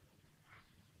you.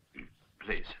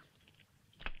 Please.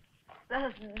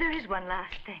 There is one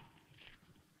last thing.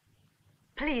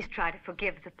 Please try to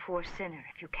forgive the poor sinner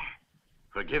if you can.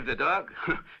 Forgive the dog?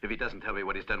 If he doesn't tell me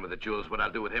what he's done with the jewels, what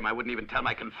I'll do with him, I wouldn't even tell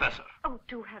my confessor. Oh,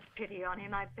 do have pity on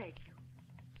him, I beg you.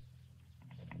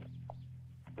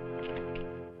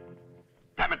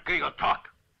 Damn it, Grillo, talk.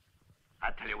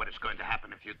 I'll tell you what is going to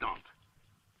happen if you don't.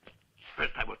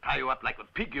 First, I will tie you up like a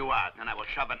pig you are, then I will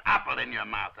shove an apple in your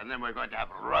mouth, and then we're going to have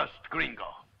roast gringo.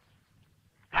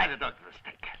 Tie the dog to the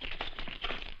stake.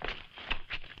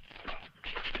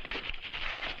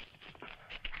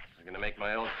 You're gonna make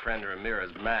my old friend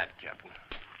Ramirez mad, Captain.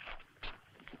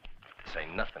 Say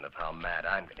nothing of how mad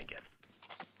I'm gonna get.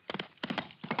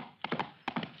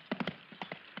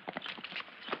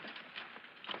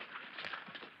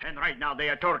 And right now they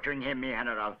are torturing him, mi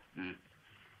general.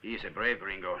 He is a brave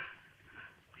gringo.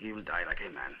 He will die like a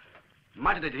man.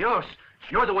 Madre de Dios!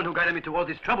 You're the one who got him into all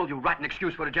this trouble, you rotten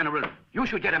excuse for a general. You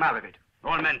should get him out of it.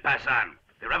 All men pass on.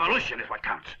 The revolution is what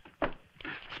counts.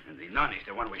 And the nun is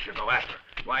the one we should go after.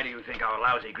 Why do you think our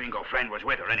lousy gringo friend was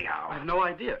with her anyhow? I have no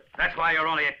idea. That's why you're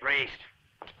only a priest.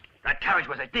 That carriage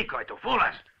was a decoy to fool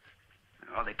us.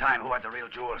 And all the time, who had the real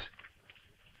jewels?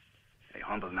 A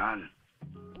humble nun.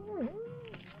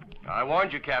 I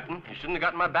warned you, Captain. You shouldn't have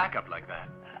gotten my back up like that.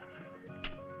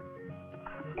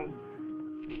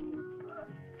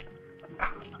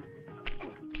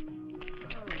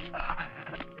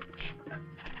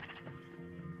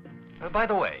 By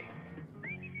the way,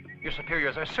 your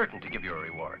superiors are certain to give you a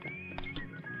reward.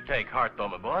 Take heart, though,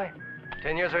 my boy.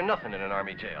 10 years are nothing in an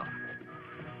army jail.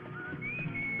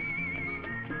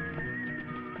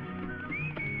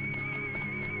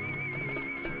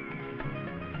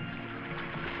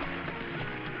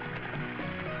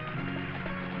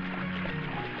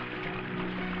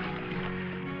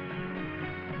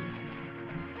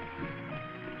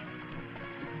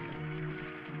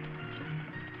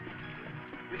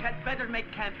 We had better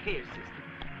make camp here, sister.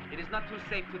 It is not too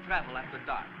safe to travel after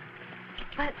dark.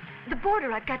 But the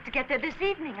border, I've got to get there this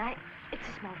evening. It's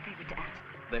a small favor to ask.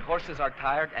 The horses are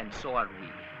tired, and so are we.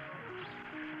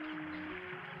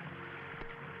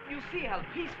 You see how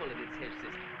peaceful it is here,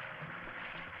 sister.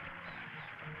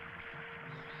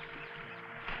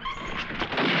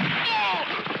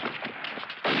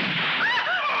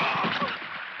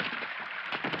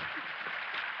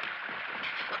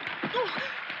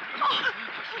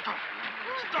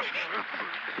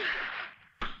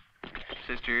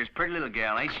 Sister is a pretty little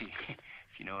gal, ain't she?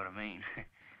 If you know what I mean.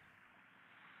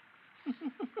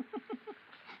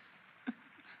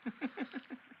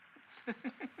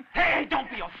 Hey, don't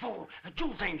be a fool.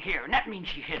 Jules ain't here, and that means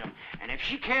she hit him. And if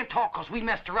she can't talk 'cause we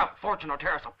messed her up, fortune will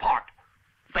tear us apart.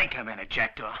 Think a minute,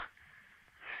 Jackdaw.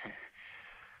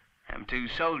 Them two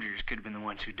soldiers could have been the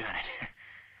ones who done it.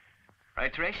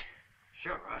 Right, Trace?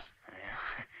 Sure, Russ.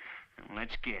 Well,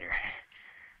 let's get her.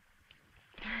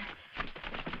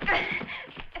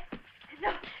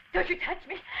 No, don't you touch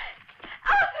me.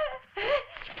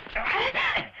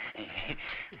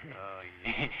 Oh,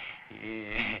 yeah.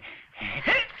 Yeah.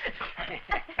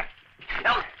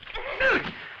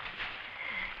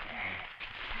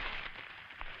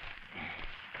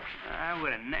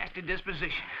 What a nasty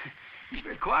disposition. You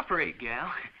better cooperate,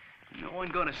 gal. No one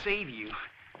gonna save you.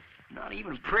 Not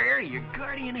even prayer, your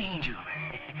guardian angel.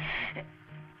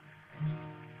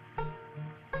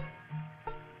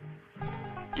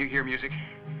 You hear music?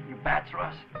 You bats,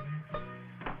 Russ. Of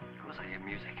course I hear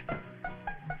music.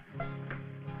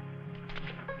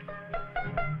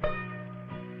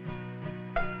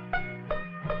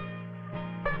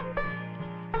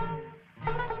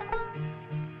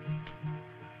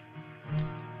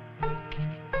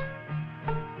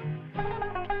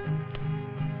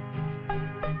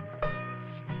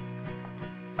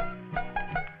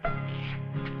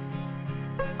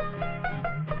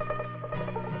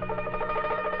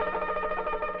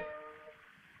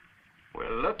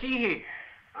 Looky here.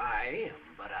 I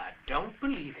am, but I don't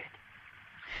believe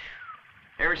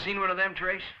it. Ever seen one of them,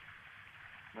 Trace?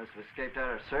 Must have escaped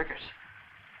out of a circus.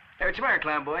 Hey, what's the matter,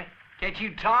 clown boy? Can't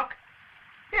you talk?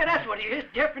 Yeah, that's what he is,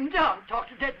 deaf and dumb. Talk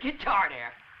to that guitar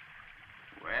there.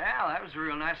 Well, that was a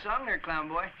real nice song there, clown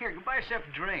boy. Here, go buy yourself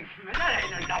a drink. That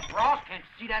ain't enough, Ross. Can't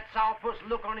you see that sourpuss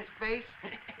look on his face?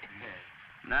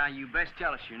 Now, you best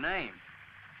tell us your name.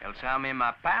 Else how me and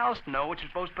my pals know what you're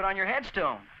supposed to put on your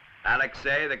headstone.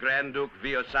 Alexei the Grand Duke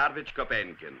Vyosarvich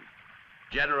Kopenkin,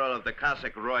 General of the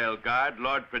Cossack Royal Guard,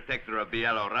 Lord Protector of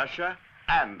Bielorussia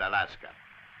and Alaska.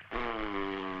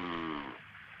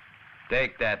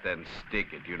 Take that and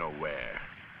stick it, you know where.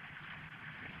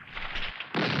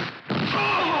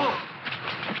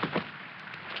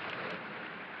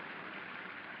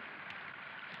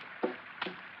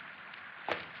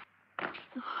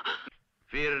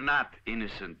 Fear not,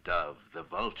 innocent dove. The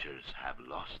vultures have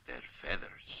lost their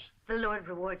feathers. The Lord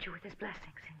reward you with his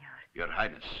blessing, Senor. Your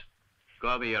Highness.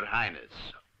 Call me Your Highness,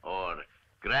 or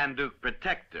Grand Duke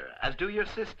Protector, as do your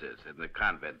sisters in the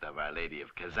convent of Our Lady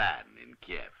of Kazan in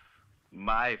Kiev.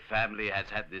 My family has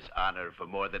had this honor for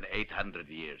more than 800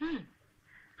 years.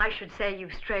 I should say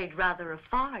you've strayed rather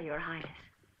afar, Your Highness.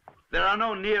 There are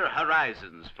no near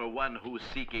horizons for one who's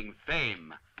seeking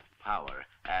fame, power,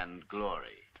 and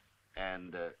glory.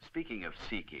 And speaking of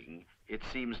seeking, it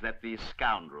seems that these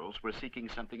scoundrels were seeking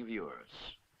something of yours.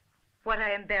 What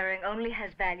I am bearing only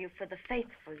has value for the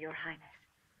faithful, Your Highness.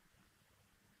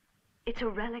 It's a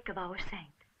relic of our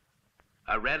saint.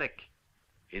 A relic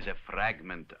is a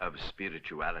fragment of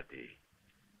spirituality.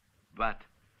 But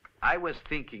I was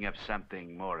thinking of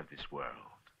something more of this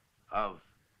world. Of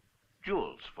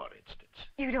jewels, for instance.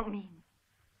 You don't mean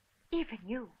even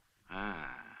you?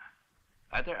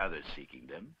 Are there others seeking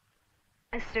them?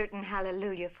 A certain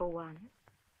Halleluja, for one.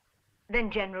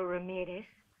 Then General Ramirez.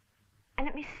 And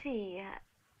let me see,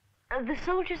 the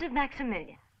soldiers of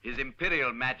Maximilian. His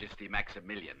Imperial Majesty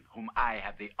Maximilian, whom I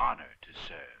have the honor to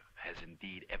serve, has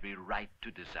indeed every right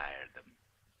to desire them,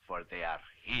 for they are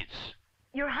his.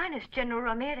 Your Highness, General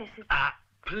Ramirez is...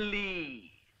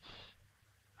 Please.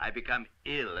 I become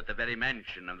ill at the very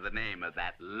mention of the name of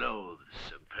that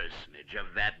loathsome personage,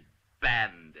 of that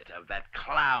bandit, of that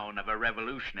clown of a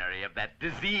revolutionary, of that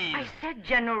disease. I said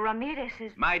General Ramirez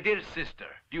is... My dear sister,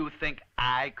 do you think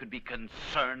I could be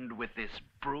concerned with this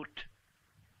brute?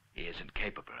 He is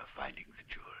incapable of finding the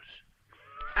jewels.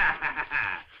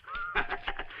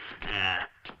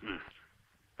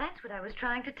 That's what I was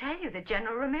trying to tell you, that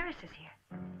General Ramirez is here.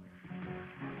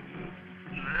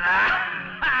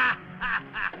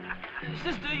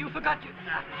 Sister, you forgot your...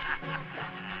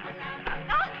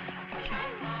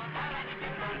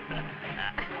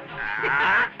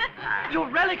 Your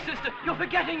relic, sister! You're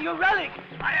forgetting your relic!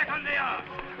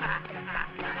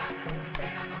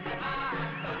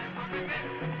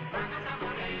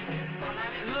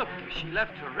 Look, she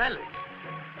left her relic.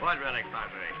 What relic,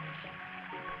 Padre?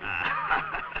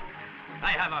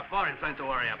 I have a foreign friend to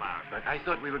worry about. But I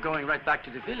thought we were going right back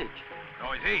to the village.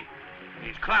 So is he.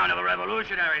 He's clown of a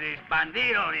revolutionary, he's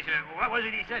bandito, he's a, what was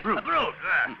it he said? Brute. A brute.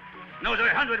 Knows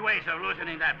 100 ways of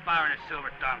loosening that foreigner's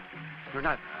silver tongue. We're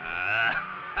not...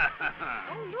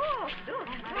 Look.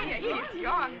 He's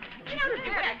young.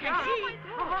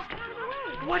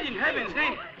 What in heaven's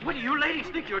name? What do you ladies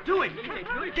think you're doing?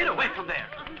 Get away from there.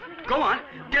 Go on.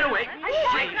 Get away. I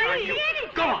Shame on you.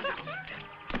 Go on.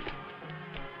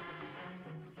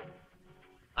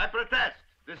 I protest.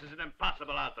 This is an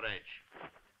impossible outrage.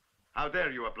 How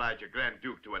dare you oblige a Grand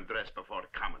Duke to undress before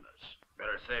commoners?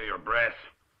 Better save your breath.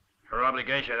 Her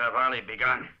obligations have hardly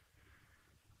begun.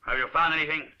 Have you found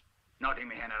anything? Nothing,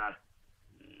 mi general.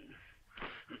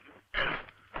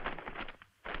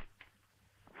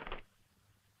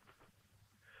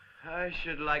 I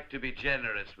should like to be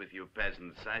generous with you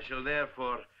peasants. I shall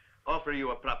therefore offer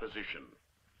you a proposition.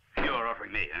 You're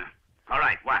offering me, huh? All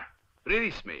right, what?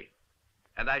 Release me,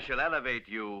 and I shall elevate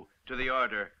you to the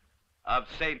order of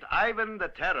Saint Ivan the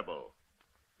Terrible.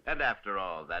 And after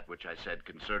all, that which I said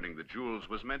concerning the jewels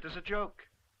was meant as a joke.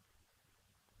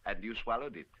 And you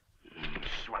swallowed it.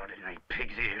 Swallowed it in a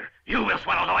pig's ear. You will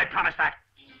swallow, though, I promise that.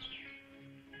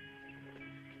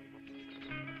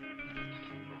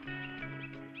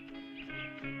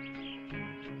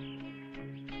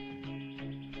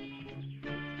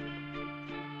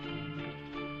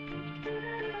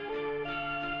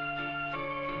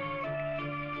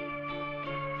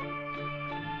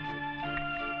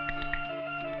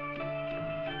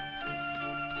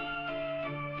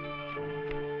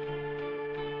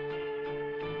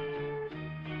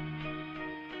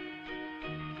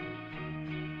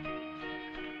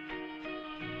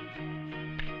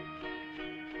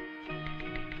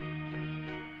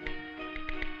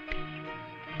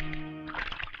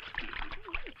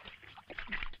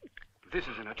 This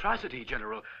is an atrocity,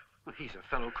 General. Well, he's a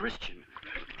fellow Christian,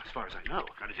 as far as I know.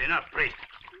 That is enough, priest.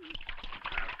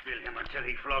 I'll fill him until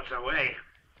he floats away.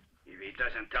 If he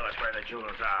doesn't tell us where the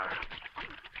jewels are.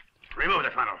 Remove the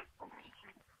funnel.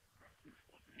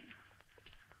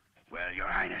 Well, Your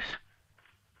Highness.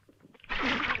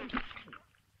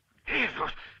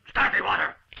 Jesus! Start the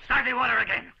water! Start the water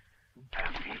again!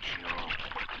 I'll teach you.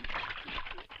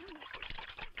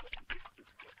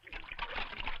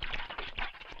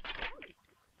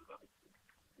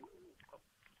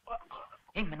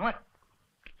 Hey, Manuel,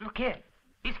 look here.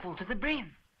 He's full to the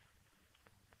brim.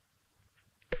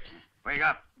 Wake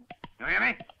up. You hear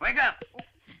me? Wake up.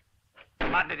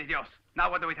 Madre de Dios.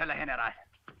 Now what do we tell the general?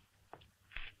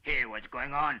 Hear what's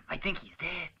going on. I think he's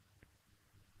dead.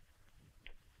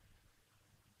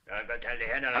 Don't go tell the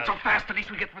general. Not so fast. The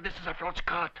least we get for this is a float's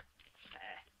cut.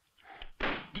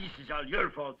 This is all your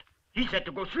fault. He said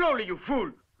to go slowly, you fool.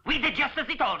 We did just as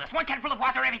he told us. One canful of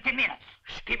water every 10 minutes.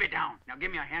 Shh, keep it down. Now give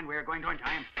me a hand. We're going on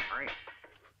time. Hurry.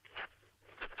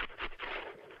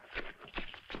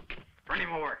 Turn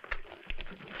him over.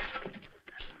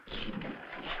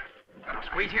 Now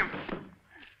squeeze him.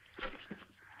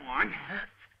 1,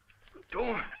 2,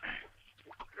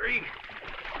 3.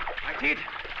 That's it.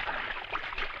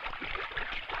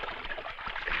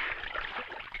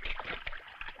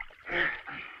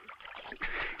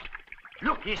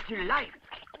 Look, he's still alive.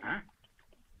 Huh?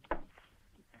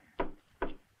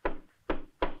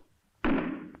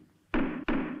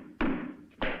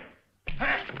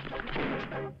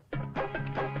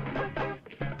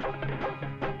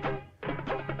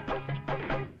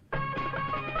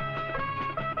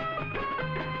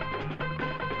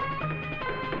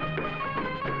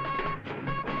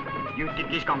 You think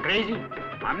he's gone crazy?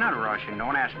 I'm not Russian.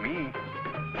 Don't ask me.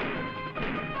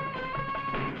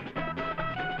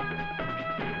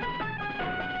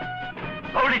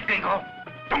 Hold it, Gringo.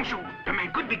 Don't shoot. The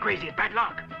man could be crazy. It's bad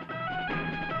luck.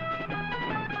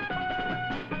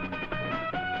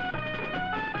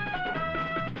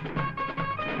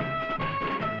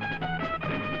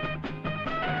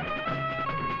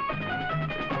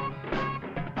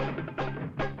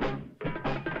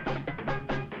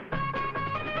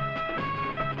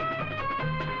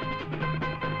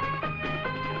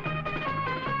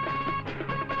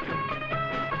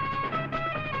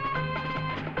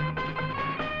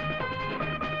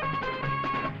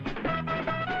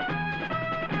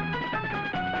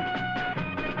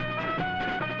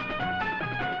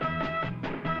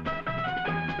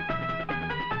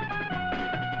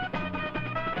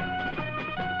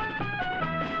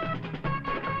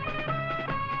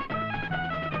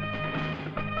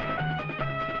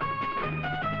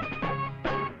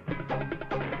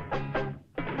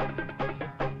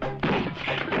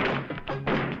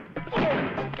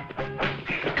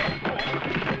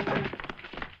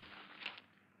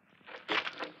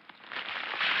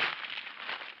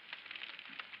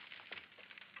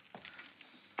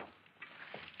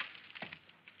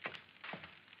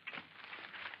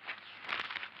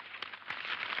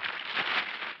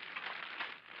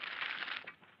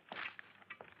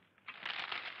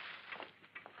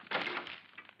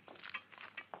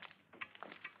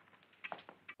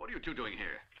 What are you two doing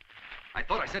here? I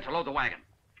thought I said to load the wagon.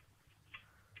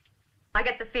 I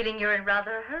get the feeling you're in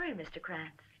rather a hurry, Mr.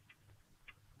 Krantz.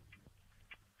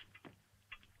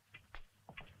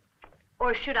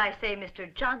 Or should I say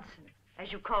Mr. Johnson,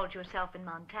 as you called yourself in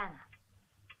Montana.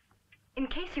 In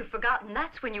case you've forgotten,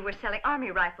 that's when you were selling army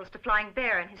rifles to Flying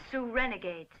Bear and his Sioux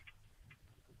renegades.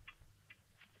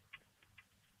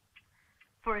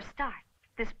 For a start,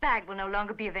 this bag will no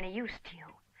longer be of any use to you.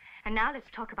 And now let's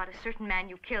talk about a certain man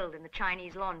you killed in the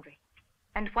Chinese laundry.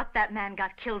 And what that man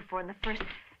got killed for in the first...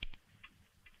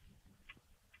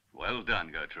 Well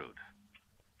done, Gertrude.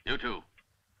 You too.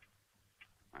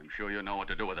 I'm sure you know what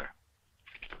to do with her.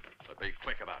 But be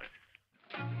quick about it.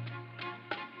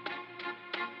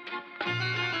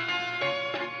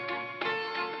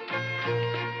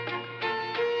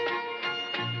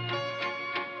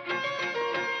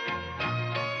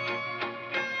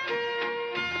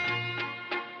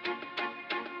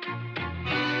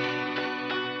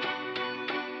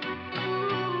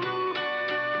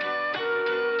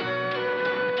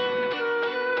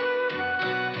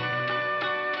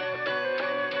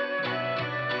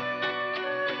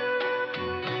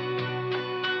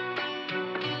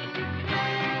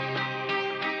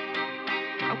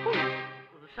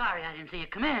 Sorry I didn't see you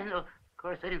come in, though, of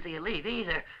course, I didn't see you leave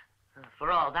either. For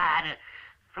all that,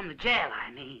 from the jail, I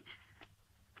mean.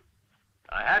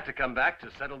 I had to come back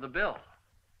to settle the bill.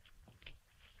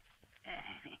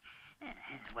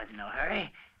 There wasn't no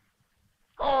hurry.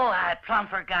 Oh, I plumb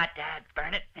forgot, Dad.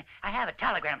 Burn it. I have a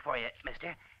telegram for you,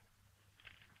 mister.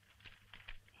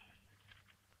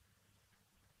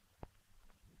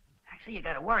 I see you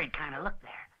got a worried kind of look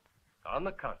there. On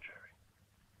the contrary.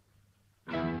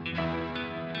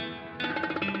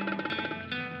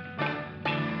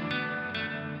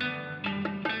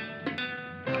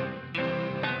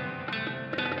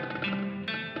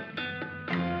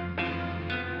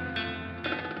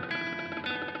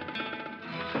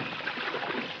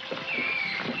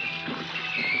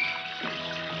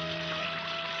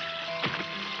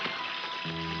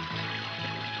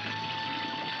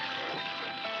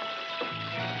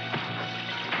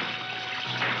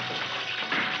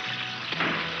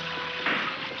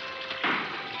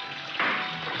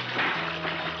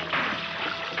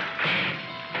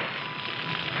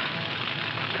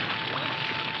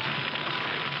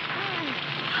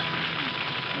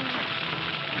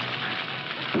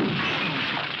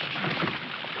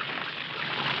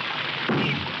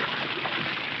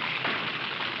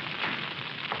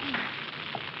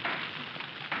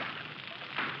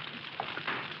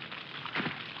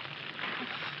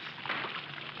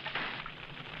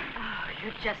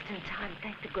 Just in time,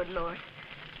 thank the good Lord.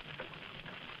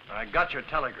 I got your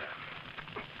telegram.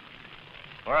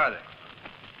 Where are they?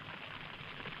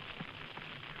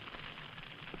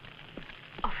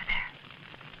 Over there.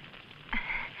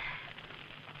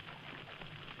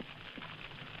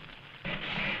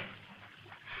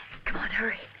 Come on,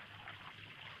 hurry.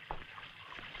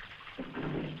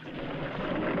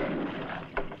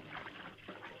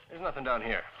 There's nothing down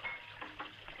here.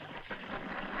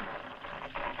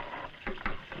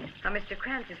 Now, Mr.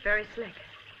 Krantz is very slick.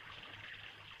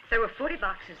 There were 40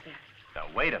 boxes there. Now,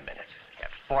 wait a minute. You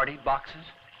have 40 boxes?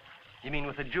 You mean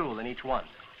with a jewel in each one?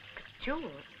 A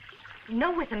jewel?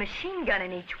 No, with a machine gun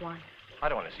in each one. I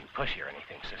don't want to seem pushy or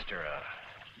anything, sister,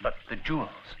 but the jewels.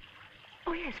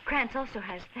 Oh, yes, Krantz also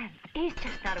has them. He's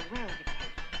just not aware of it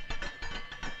yet.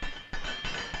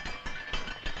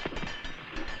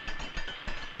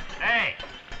 Hey,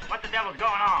 what the devil's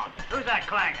going on? Who's that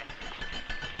clanging?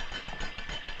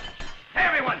 Hey,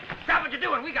 everyone! Stop what you're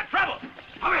doing! We got trouble!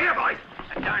 Over here, boys!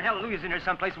 That darn Halleluja's in here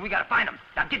someplace, and we gotta find him.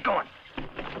 Now, get going.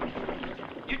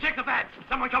 You check the vats.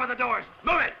 Someone cover the doors.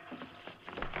 Move it!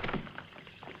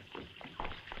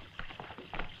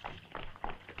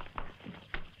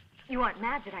 You aren't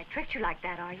mad that I tricked you like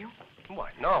that, are you?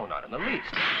 Why, no, not in the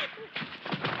least.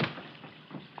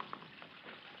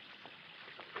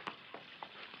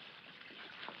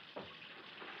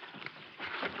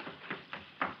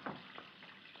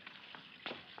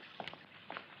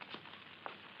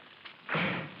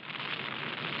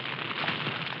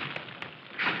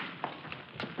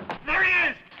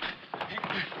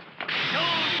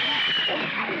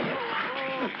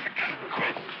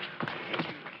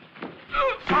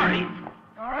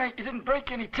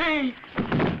 Break any teeth.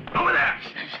 Over there.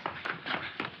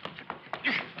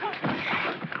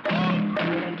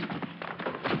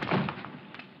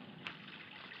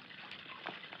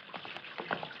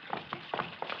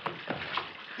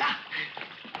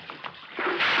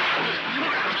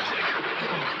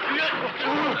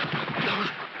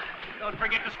 Don't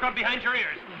forget to scrub behind your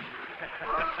ears.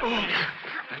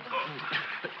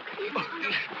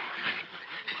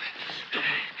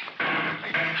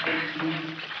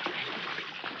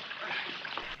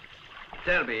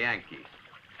 Tell me, Yankee,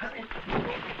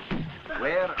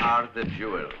 where are the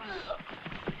jewels?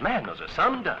 Man, those are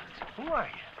some duds. Who are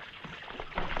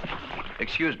you?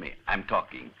 Excuse me, I'm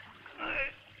talking.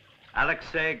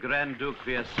 Alexei Grand Duke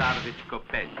Vyasarvich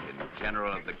Kopenkin,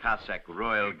 General of the Cossack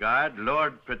Royal Guard,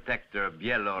 Lord Protector of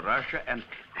Bielorussia, and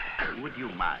would you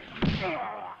mind?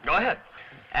 Go ahead.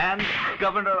 And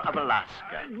Governor of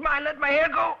Alaska. Mind, let my hair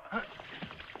go.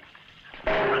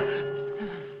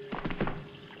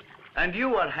 And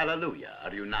you are Halleluja,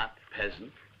 are you not,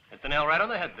 peasant? Hit the nail right on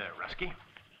the head there, Rusky.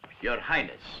 Your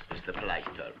Highness is the polite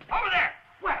term. Over there!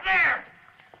 Where? There!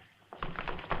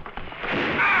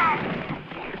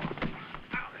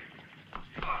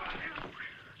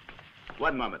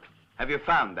 One moment. Have you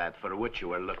found that for which you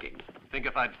were looking? Think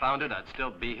if I'd found it, I'd still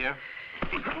be here?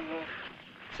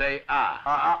 Say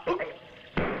ah.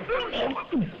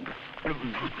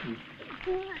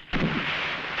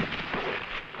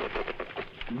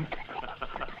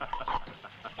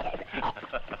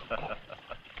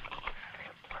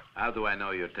 How do I know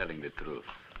you're telling the truth?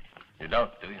 You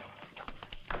don't, do you?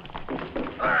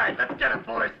 All right, let's get him,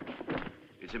 boys.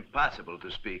 It's impossible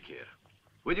to speak here.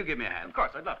 Would you give me a hand? Of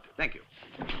course, I'd love to. Thank you.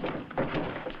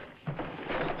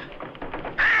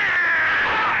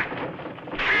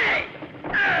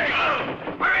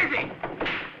 Where is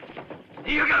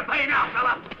he? You're gonna pay now,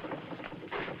 fella.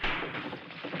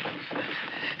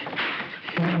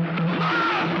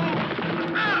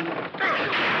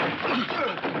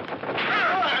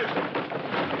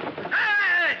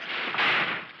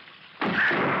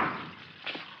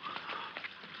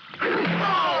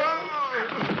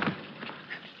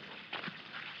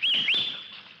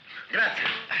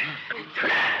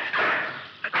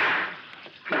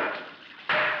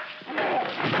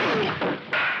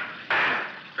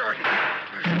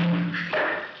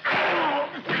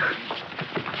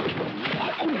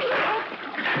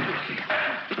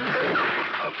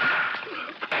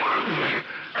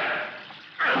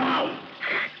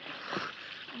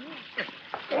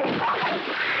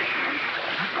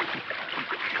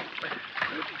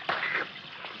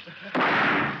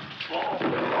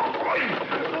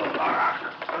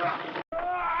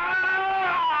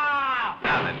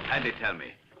 Kindly tell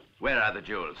me, where are the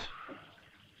jewels?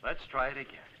 Let's try it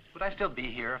again. Would I still be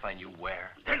here if I knew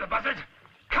where? There's the buzzards.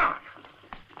 Come on.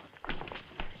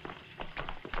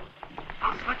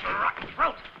 I'll slit your rotten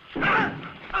throat.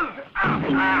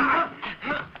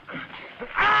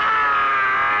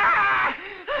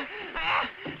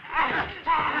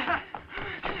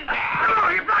 Oh,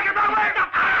 you're blocking my way.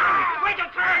 Wait your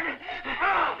turn.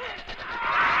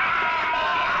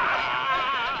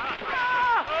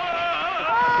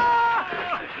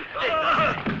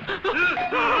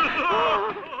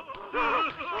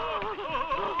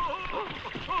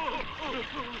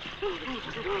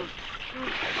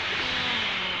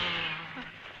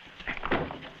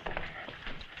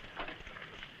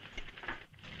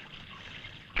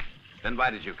 Then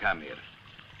why did you come here?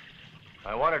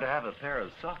 I wanted to have a pair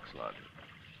of socks laundered.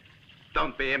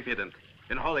 Don't be impudent.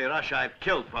 In Holy Russia, I've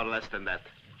killed for less than that.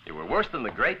 You were worse than the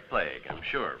Great Plague, I'm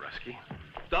sure, Rusky.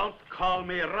 Don't call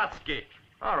me Rusky.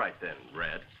 All right, then,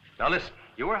 Red. Now, listen.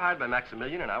 You were hired by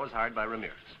Maximilian, and I was hired by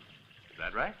Ramirez. Is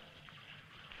that right?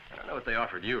 I don't know what they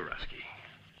offered you, Rusky.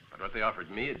 But what they offered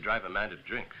me would drive a man to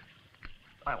drink.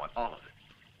 I want all of it.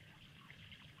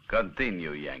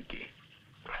 Continue, Yankee.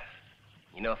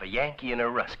 You know, if a Yankee and a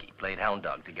Rusky played hound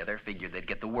dog together, figured they'd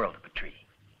get the world up a tree.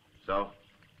 So?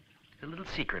 It's a little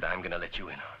secret I'm gonna let you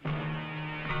in on.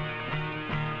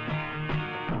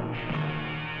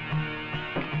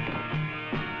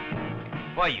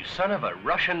 Why, you son of a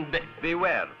Russian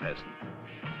Beware, peasant.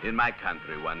 In my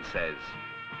country, one says,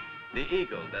 the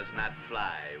eagle does not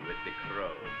fly with the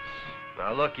crows.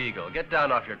 Now, look, Eagle, get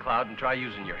down off your cloud and try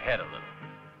using your head a little.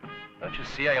 Don't you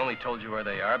see I only told you where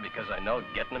they are because I know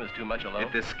getting them is too much alone?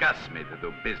 It disgusts me to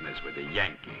do business with a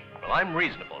Yankee. Well, I'm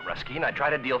reasonable, Rusky, and I try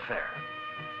to deal fair.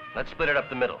 Let's split it up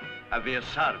the middle. A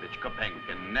Vyasarvich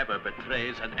Kopenkin never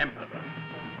betrays an emperor.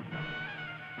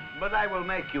 But I will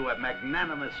make you a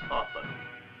magnanimous offer.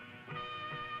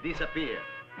 Disappear,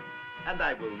 and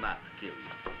I will not kill you.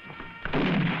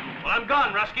 Well, I'm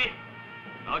gone, Rusky.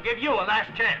 I'll give you a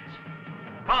last chance.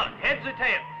 Call it heads or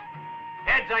tails.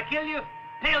 Heads, I kill you.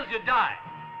 Tails, you die.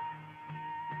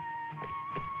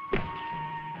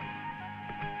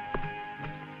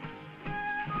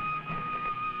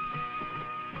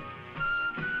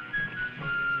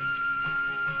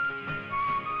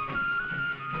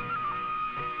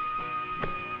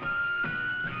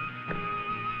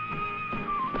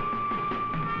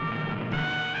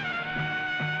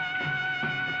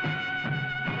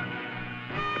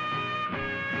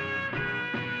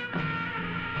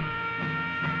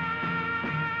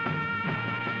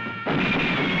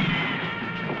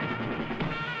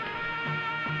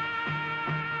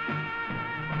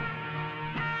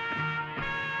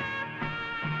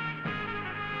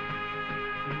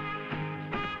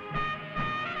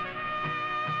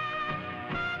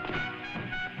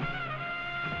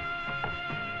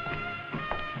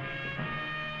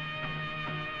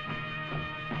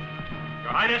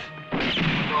 Your Highness.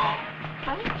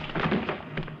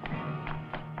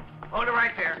 Hold it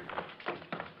right there.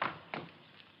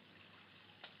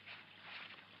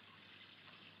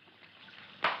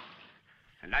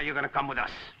 And now you're gonna come with us.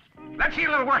 Let's see a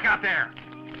little work out there.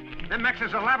 Them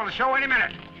Mexicans are liable to show any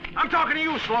minute. I'm talking to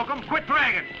you, Slocum. Quit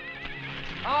bragging.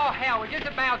 Oh, hell, we're just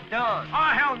about done.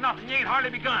 Oh, hell, nothing. You ain't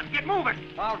hardly begun. Get moving.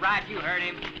 All right, you heard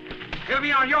him. It'll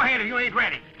be on your head if you ain't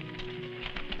ready.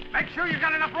 Make sure you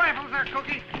got enough rifles there,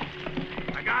 Cookie.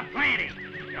 I got plenty.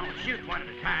 Don't shoot one at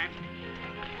a time.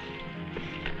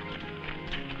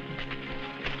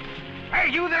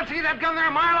 Hey, you there, see that gun there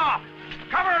a mile off?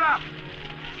 Cover it up.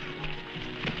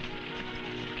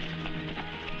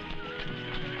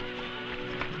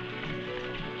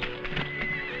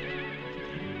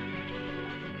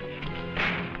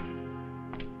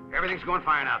 Everything's going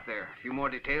fine out there. A few more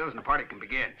details and the party can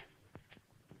begin.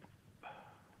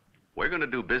 We're going to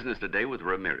do business today with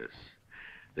Ramirez.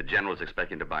 The general's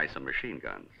expecting to buy some machine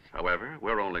guns. However,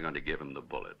 we're only going to give him the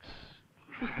bullets.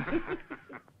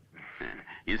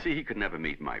 You see, he could never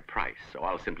meet my price, so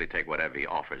I'll simply take whatever he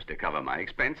offers to cover my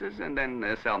expenses and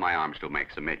then sell my arms to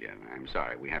Maximilian. I'm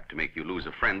sorry we have to make you lose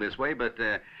a friend this way, but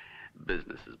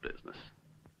business is business.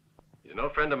 You're no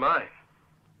friend of mine.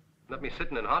 Left me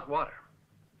sitting in hot water.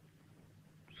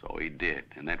 So he did,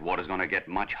 and that water's going to get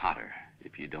much hotter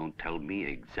if you don't tell me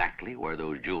exactly where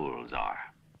those jewels are.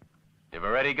 You've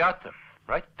already got them,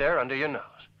 right there under your nose.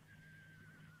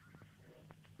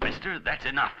 Mister, that's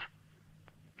enough.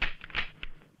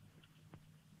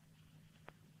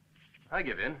 I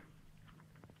give in.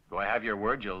 Do I have your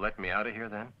word you'll let me out of here,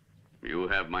 then? You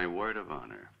have my word of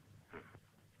honor.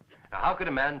 Now, how could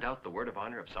a man doubt the word of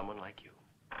honor of someone like you?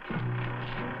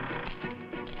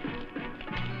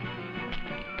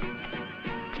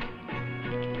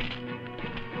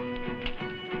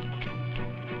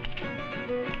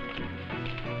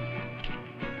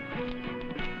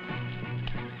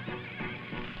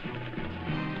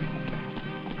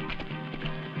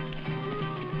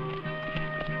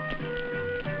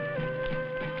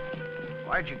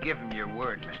 Why'd you give him your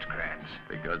word, Mr. Kranz?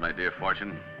 Because, my dear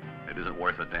Fortune, it isn't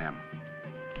worth a damn.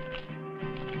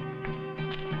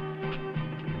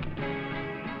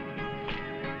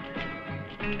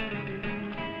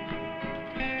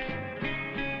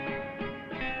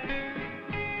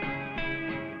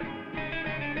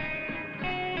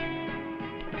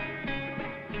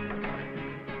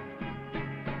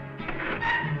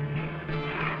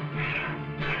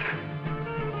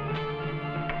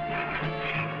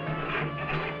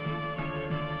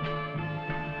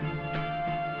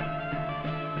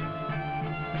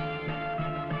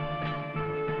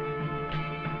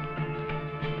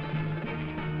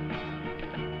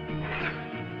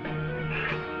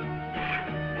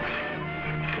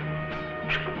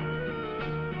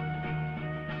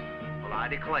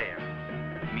 Declare.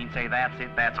 You mean say that's it?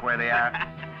 That's where they are?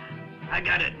 I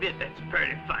gotta admit, that's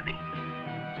pretty funny.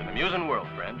 It's an amusing world,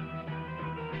 friend.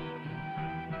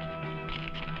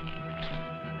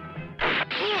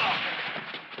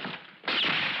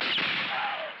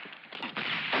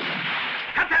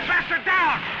 Cut that bastard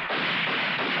down!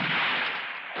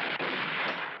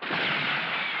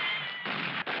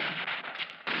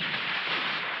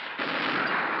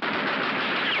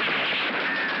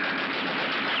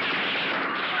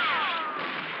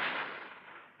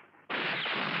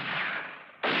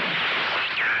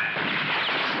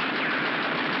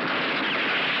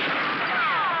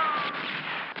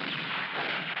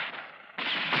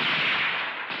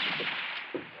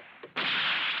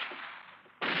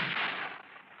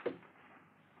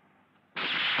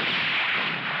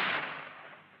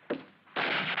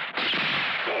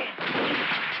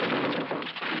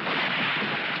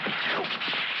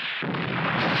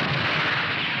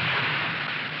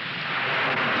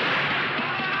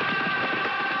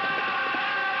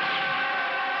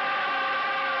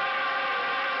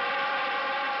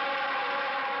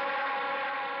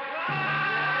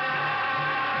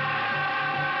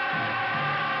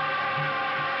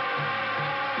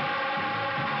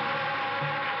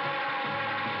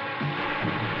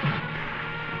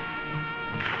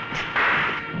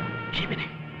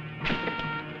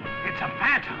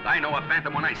 I know a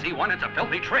phantom when I see one. It's a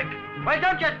filthy trick. Well,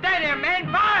 don't you stay there,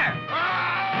 man. Fire!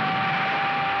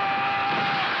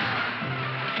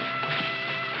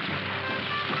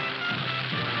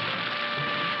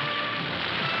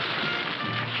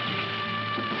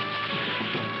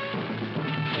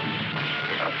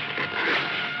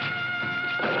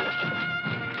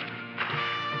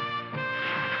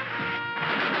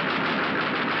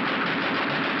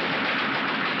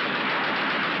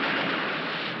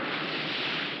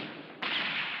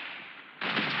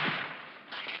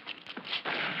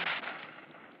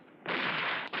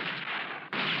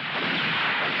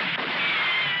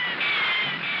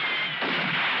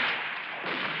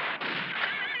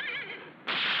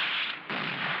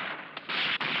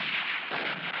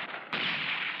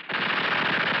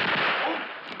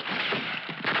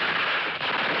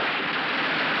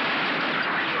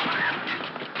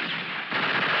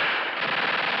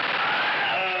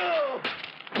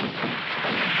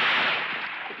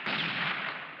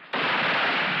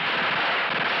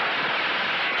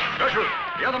 parachute.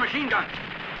 The other machine gun.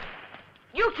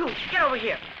 You two, get over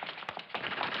here.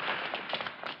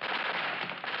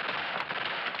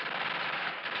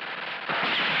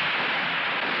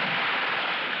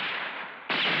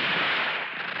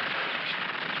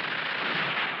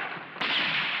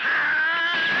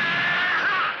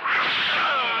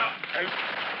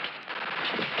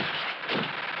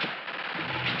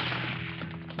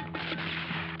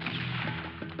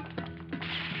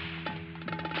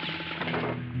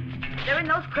 They're in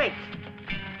those crates.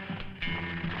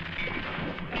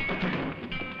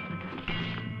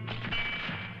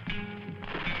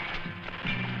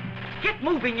 Get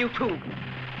moving, you two.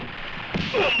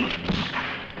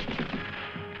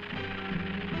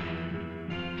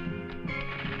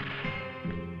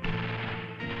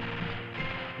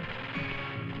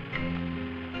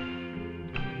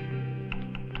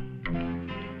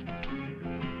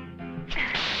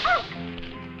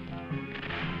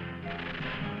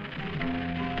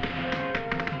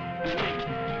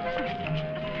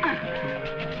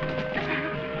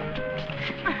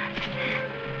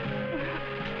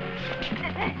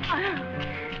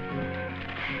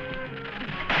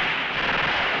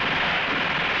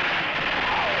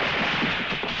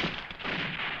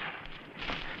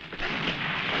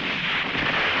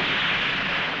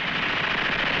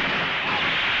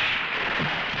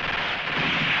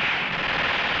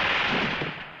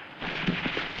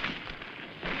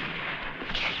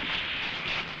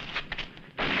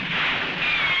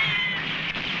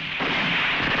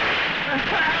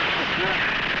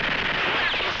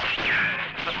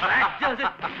 That does it.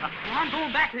 Well, I'm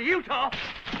going back to Utah.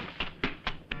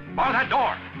 Bar that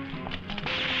door.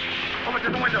 Over to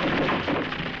the window.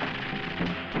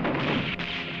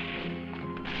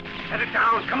 Set it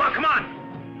down. Come on, come on.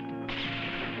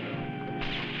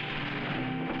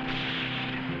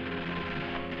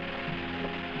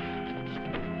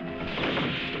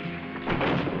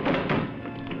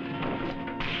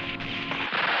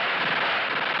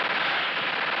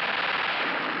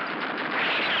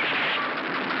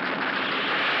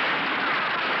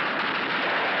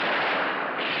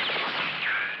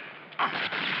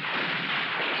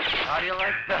 How do you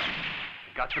like that?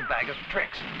 Got your bag of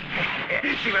tricks.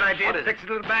 See what I did? What is it? Fixed a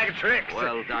little bag of tricks.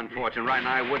 Well done, Fortune. Right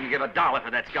now, I wouldn't give $1 for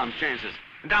that scum chances.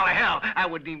 $1 hell, I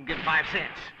wouldn't even give 5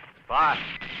 cents. 5,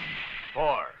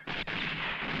 4,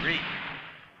 3,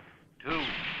 2,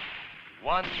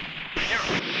 1,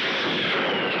 0.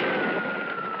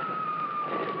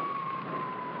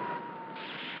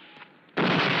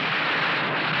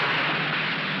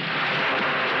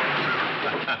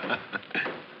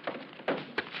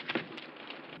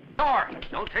 Door.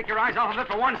 Don't take your eyes off of it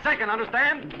for 1 second,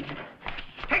 understand?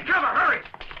 Take cover, hurry!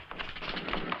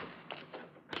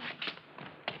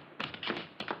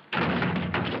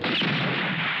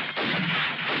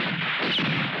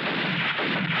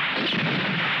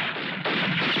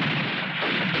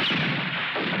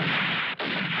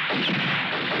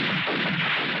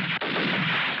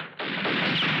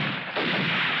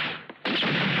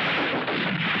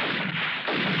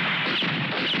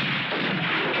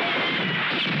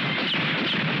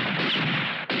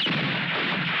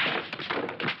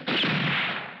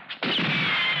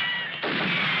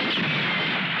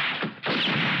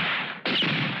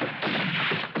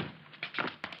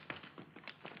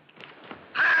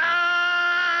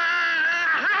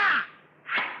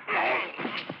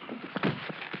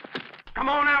 Come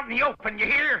on out in the open, you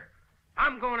hear?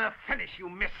 I'm gonna finish you,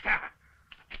 mister.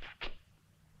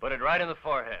 Put it right in the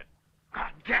forehead.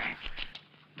 God damn.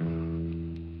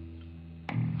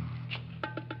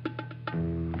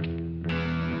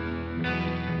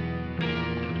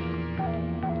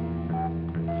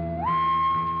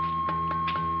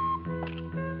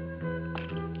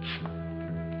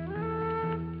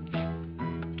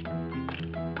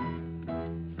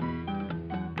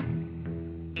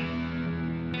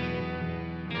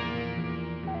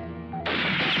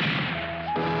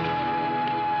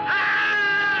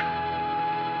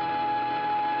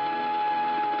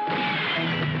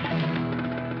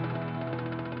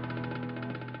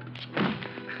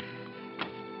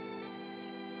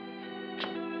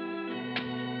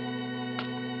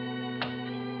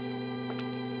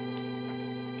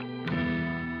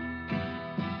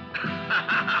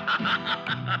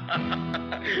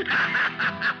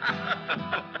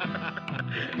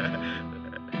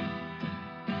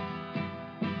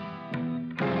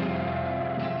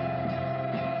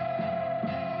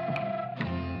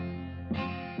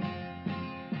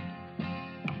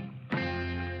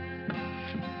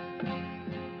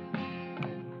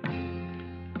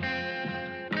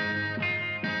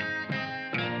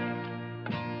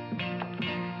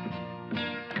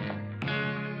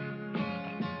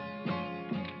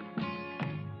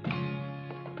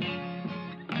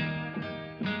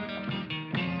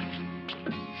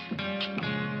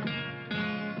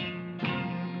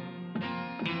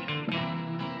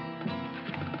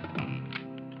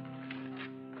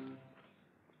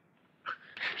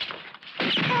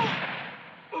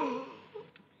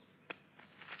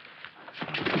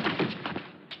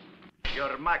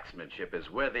 marksmanship is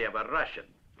worthy of a Russian.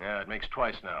 Yeah, it makes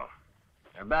twice now.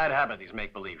 They're a bad habit, these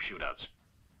make-believe shootouts.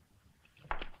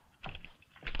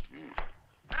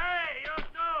 Hey, you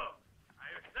two! Are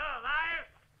you still alive?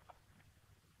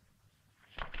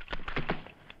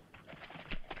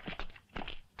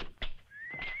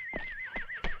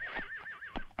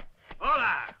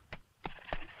 Hola!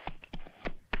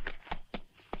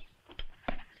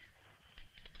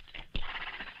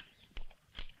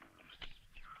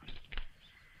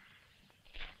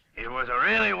 It was a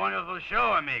really wonderful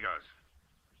show, amigos.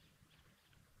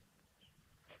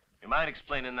 You mind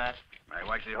explaining that? I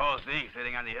watched the whole thing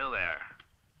sitting on the hill there.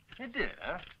 You did,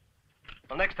 huh?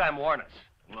 Well, next time warn us,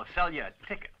 and we'll sell you a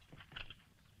ticket.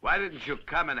 Why didn't you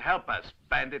come and help us,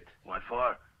 bandit? What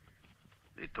for?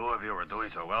 The two of you were doing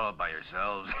so well by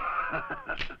yourselves.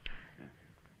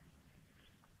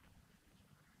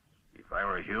 If I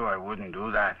were you, I wouldn't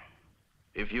do that.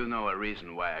 If you know a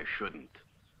reason why I shouldn't,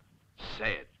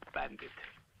 say it, bandit.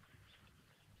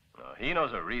 Well, he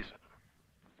knows a reason.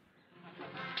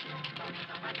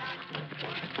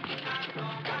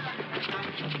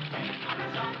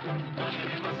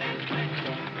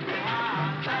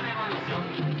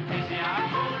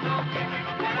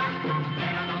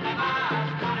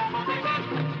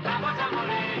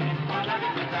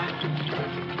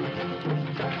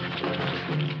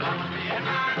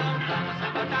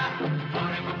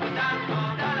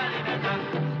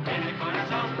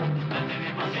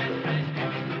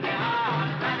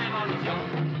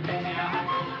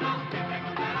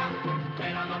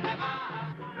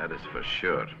 That is for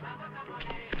sure.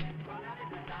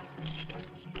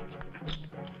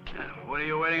 What are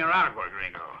you waiting around for,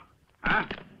 Gringo? Huh?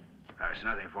 There's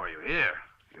nothing for you here.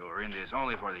 You were in this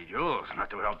only for the jewels, not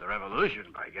to help the revolution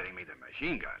by getting me the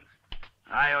machine guns.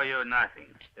 I owe you nothing.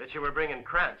 Yet you were bringing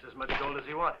Krantz as much gold as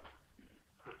he wanted.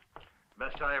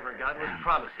 Best I ever got was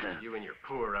promises, you and your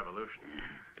poor revolution.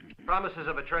 Promises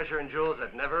of a treasure and jewels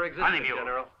that never existed, Carnimeo.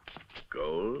 General.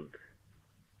 Gold?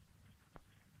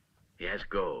 Yes,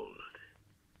 gold.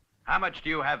 How much do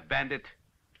you have, bandit?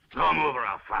 Don't move or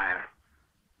I'll fire.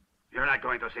 You're not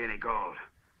going to see any gold.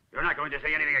 You're not going to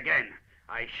say anything again.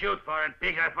 I shoot for and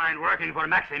pigs I find working for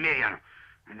Maximilian.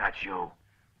 And that's you.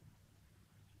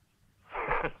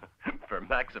 For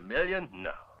Maximilian?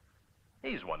 No.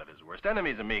 He's one of his worst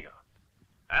enemies, amigo.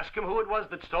 Ask him who it was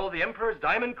that stole the Emperor's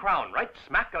diamond crown right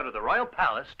smack out of the royal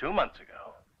palace 2 months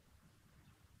ago.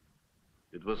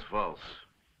 It was false.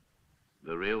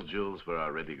 The real jewels were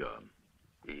already gone.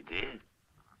 He did?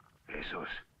 Jesus.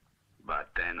 But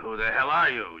then who the hell are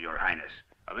you, Your Highness?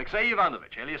 Alexei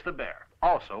Ivanovich, alias the Bear,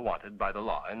 also wanted by the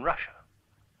law in Russia.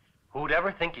 Who'd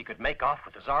ever think he could make off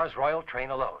with the Tsar's royal train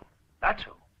alone? That's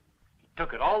who. He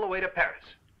took it all the way to Paris.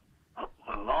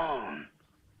 Alone?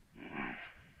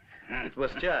 It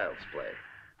was child's play.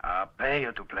 I'll pay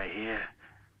you to play here.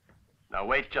 Now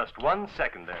wait just 1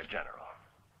 second there, General.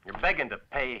 You're begging to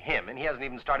pay him, and he hasn't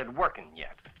even started working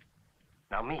yet.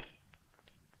 Now me.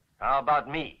 How about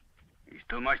me? It's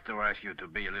too much to ask you to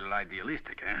be a little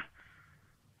idealistic, eh?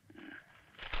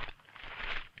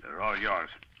 They're all yours.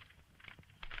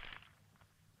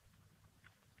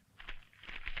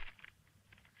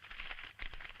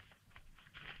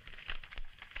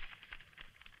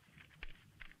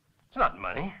 It's not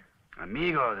money.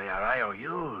 Amigo, they are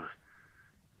IOUs.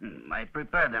 I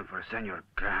prepared them for Senor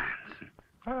Krantz.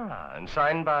 Ah, and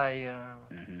signed by,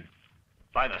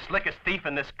 by the slickest thief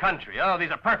in this country. Oh, these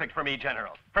are perfect for me,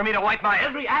 General. For me to wipe my...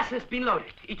 Every ass has been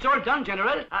loaded. It's all done,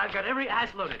 General. I've got every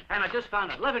ass loaded. And I just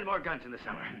found 11 more guns in the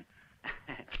cellar.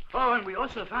 Oh, and we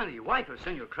also found the wife of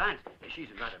Senor Krantz.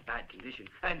 She's in rather bad condition.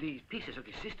 And these pieces of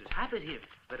the sister's habit here.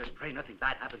 Let us pray nothing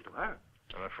bad happened to her.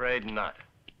 I'm afraid not.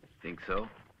 Think so?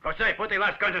 Jose, put the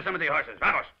last guns on some of the horses.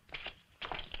 Vamos.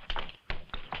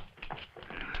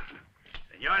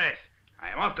 Senores, I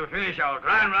am off to finish our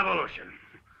grand revolution.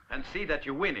 And see that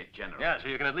you win it, General. Yeah, so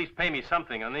you can at least pay me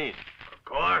something on these. Of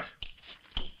course.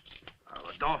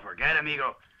 But don't forget,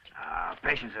 amigo,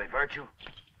 patience is a virtue.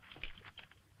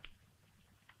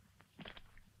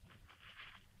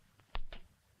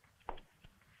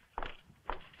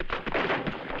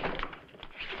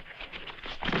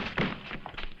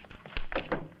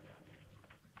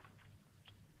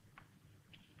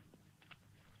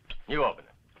 You open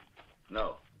it.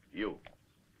 No, you.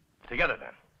 Together,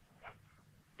 then.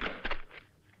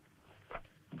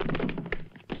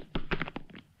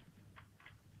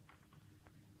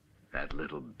 That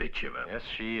little bitch of a... Yes,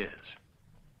 she is.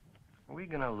 Are we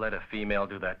gonna let a female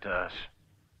do that to us?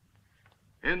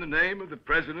 In the name of the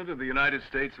President of the United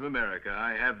States of America,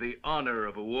 I have the honor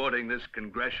of awarding this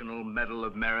Congressional Medal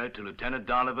of Merit to Lieutenant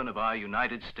Donovan of our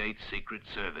United States Secret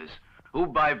Service who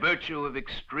by virtue of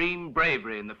extreme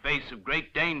bravery in the face of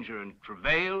great danger and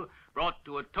travail brought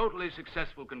to a totally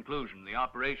successful conclusion the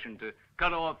operation to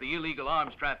cut off the illegal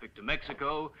arms traffic to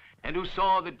Mexico, and who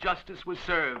saw that justice was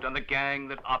served on the gang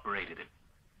that operated it.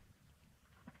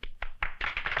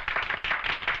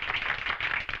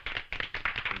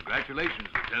 Congratulations,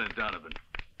 Lieutenant Donovan.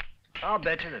 I'll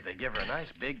bet you that they give her a nice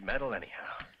big medal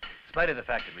anyhow, in spite of the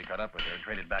fact that we caught up with her and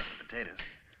traded back the potatoes.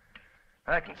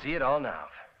 I can see it all now.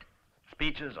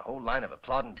 Speeches, a whole line of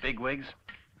applauding bigwigs.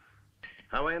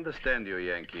 How I understand you,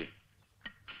 Yankee.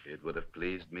 It would have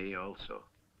pleased me also.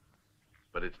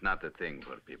 But it's not the thing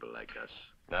for people like us.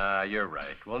 Nah, you're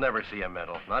right. We'll never see a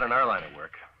medal, not in our line of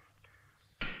work.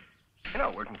 You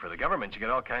know, working for the government, you get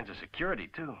all kinds of security,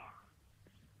 too.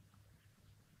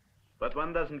 But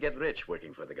one doesn't get rich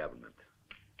working for the government.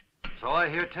 So I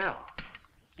hear tell.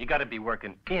 You gotta be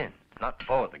working in, not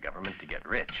for the government to get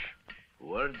rich.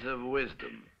 Words of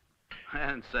wisdom.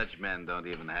 And such men don't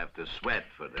even have to sweat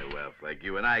for their wealth like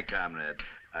you and I, comrade.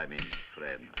 I mean,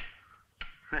 friend.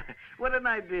 What an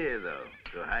idea, though,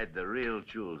 to hide the real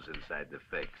jewels inside the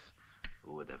fakes.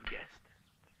 Who would have guessed?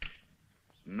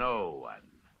 No one.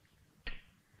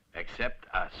 Except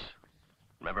us.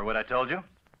 Remember what I told you?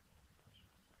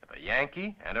 If a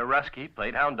Yankee and a Ruskie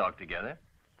played hound dog together,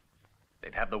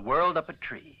 they'd have the world up a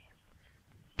tree.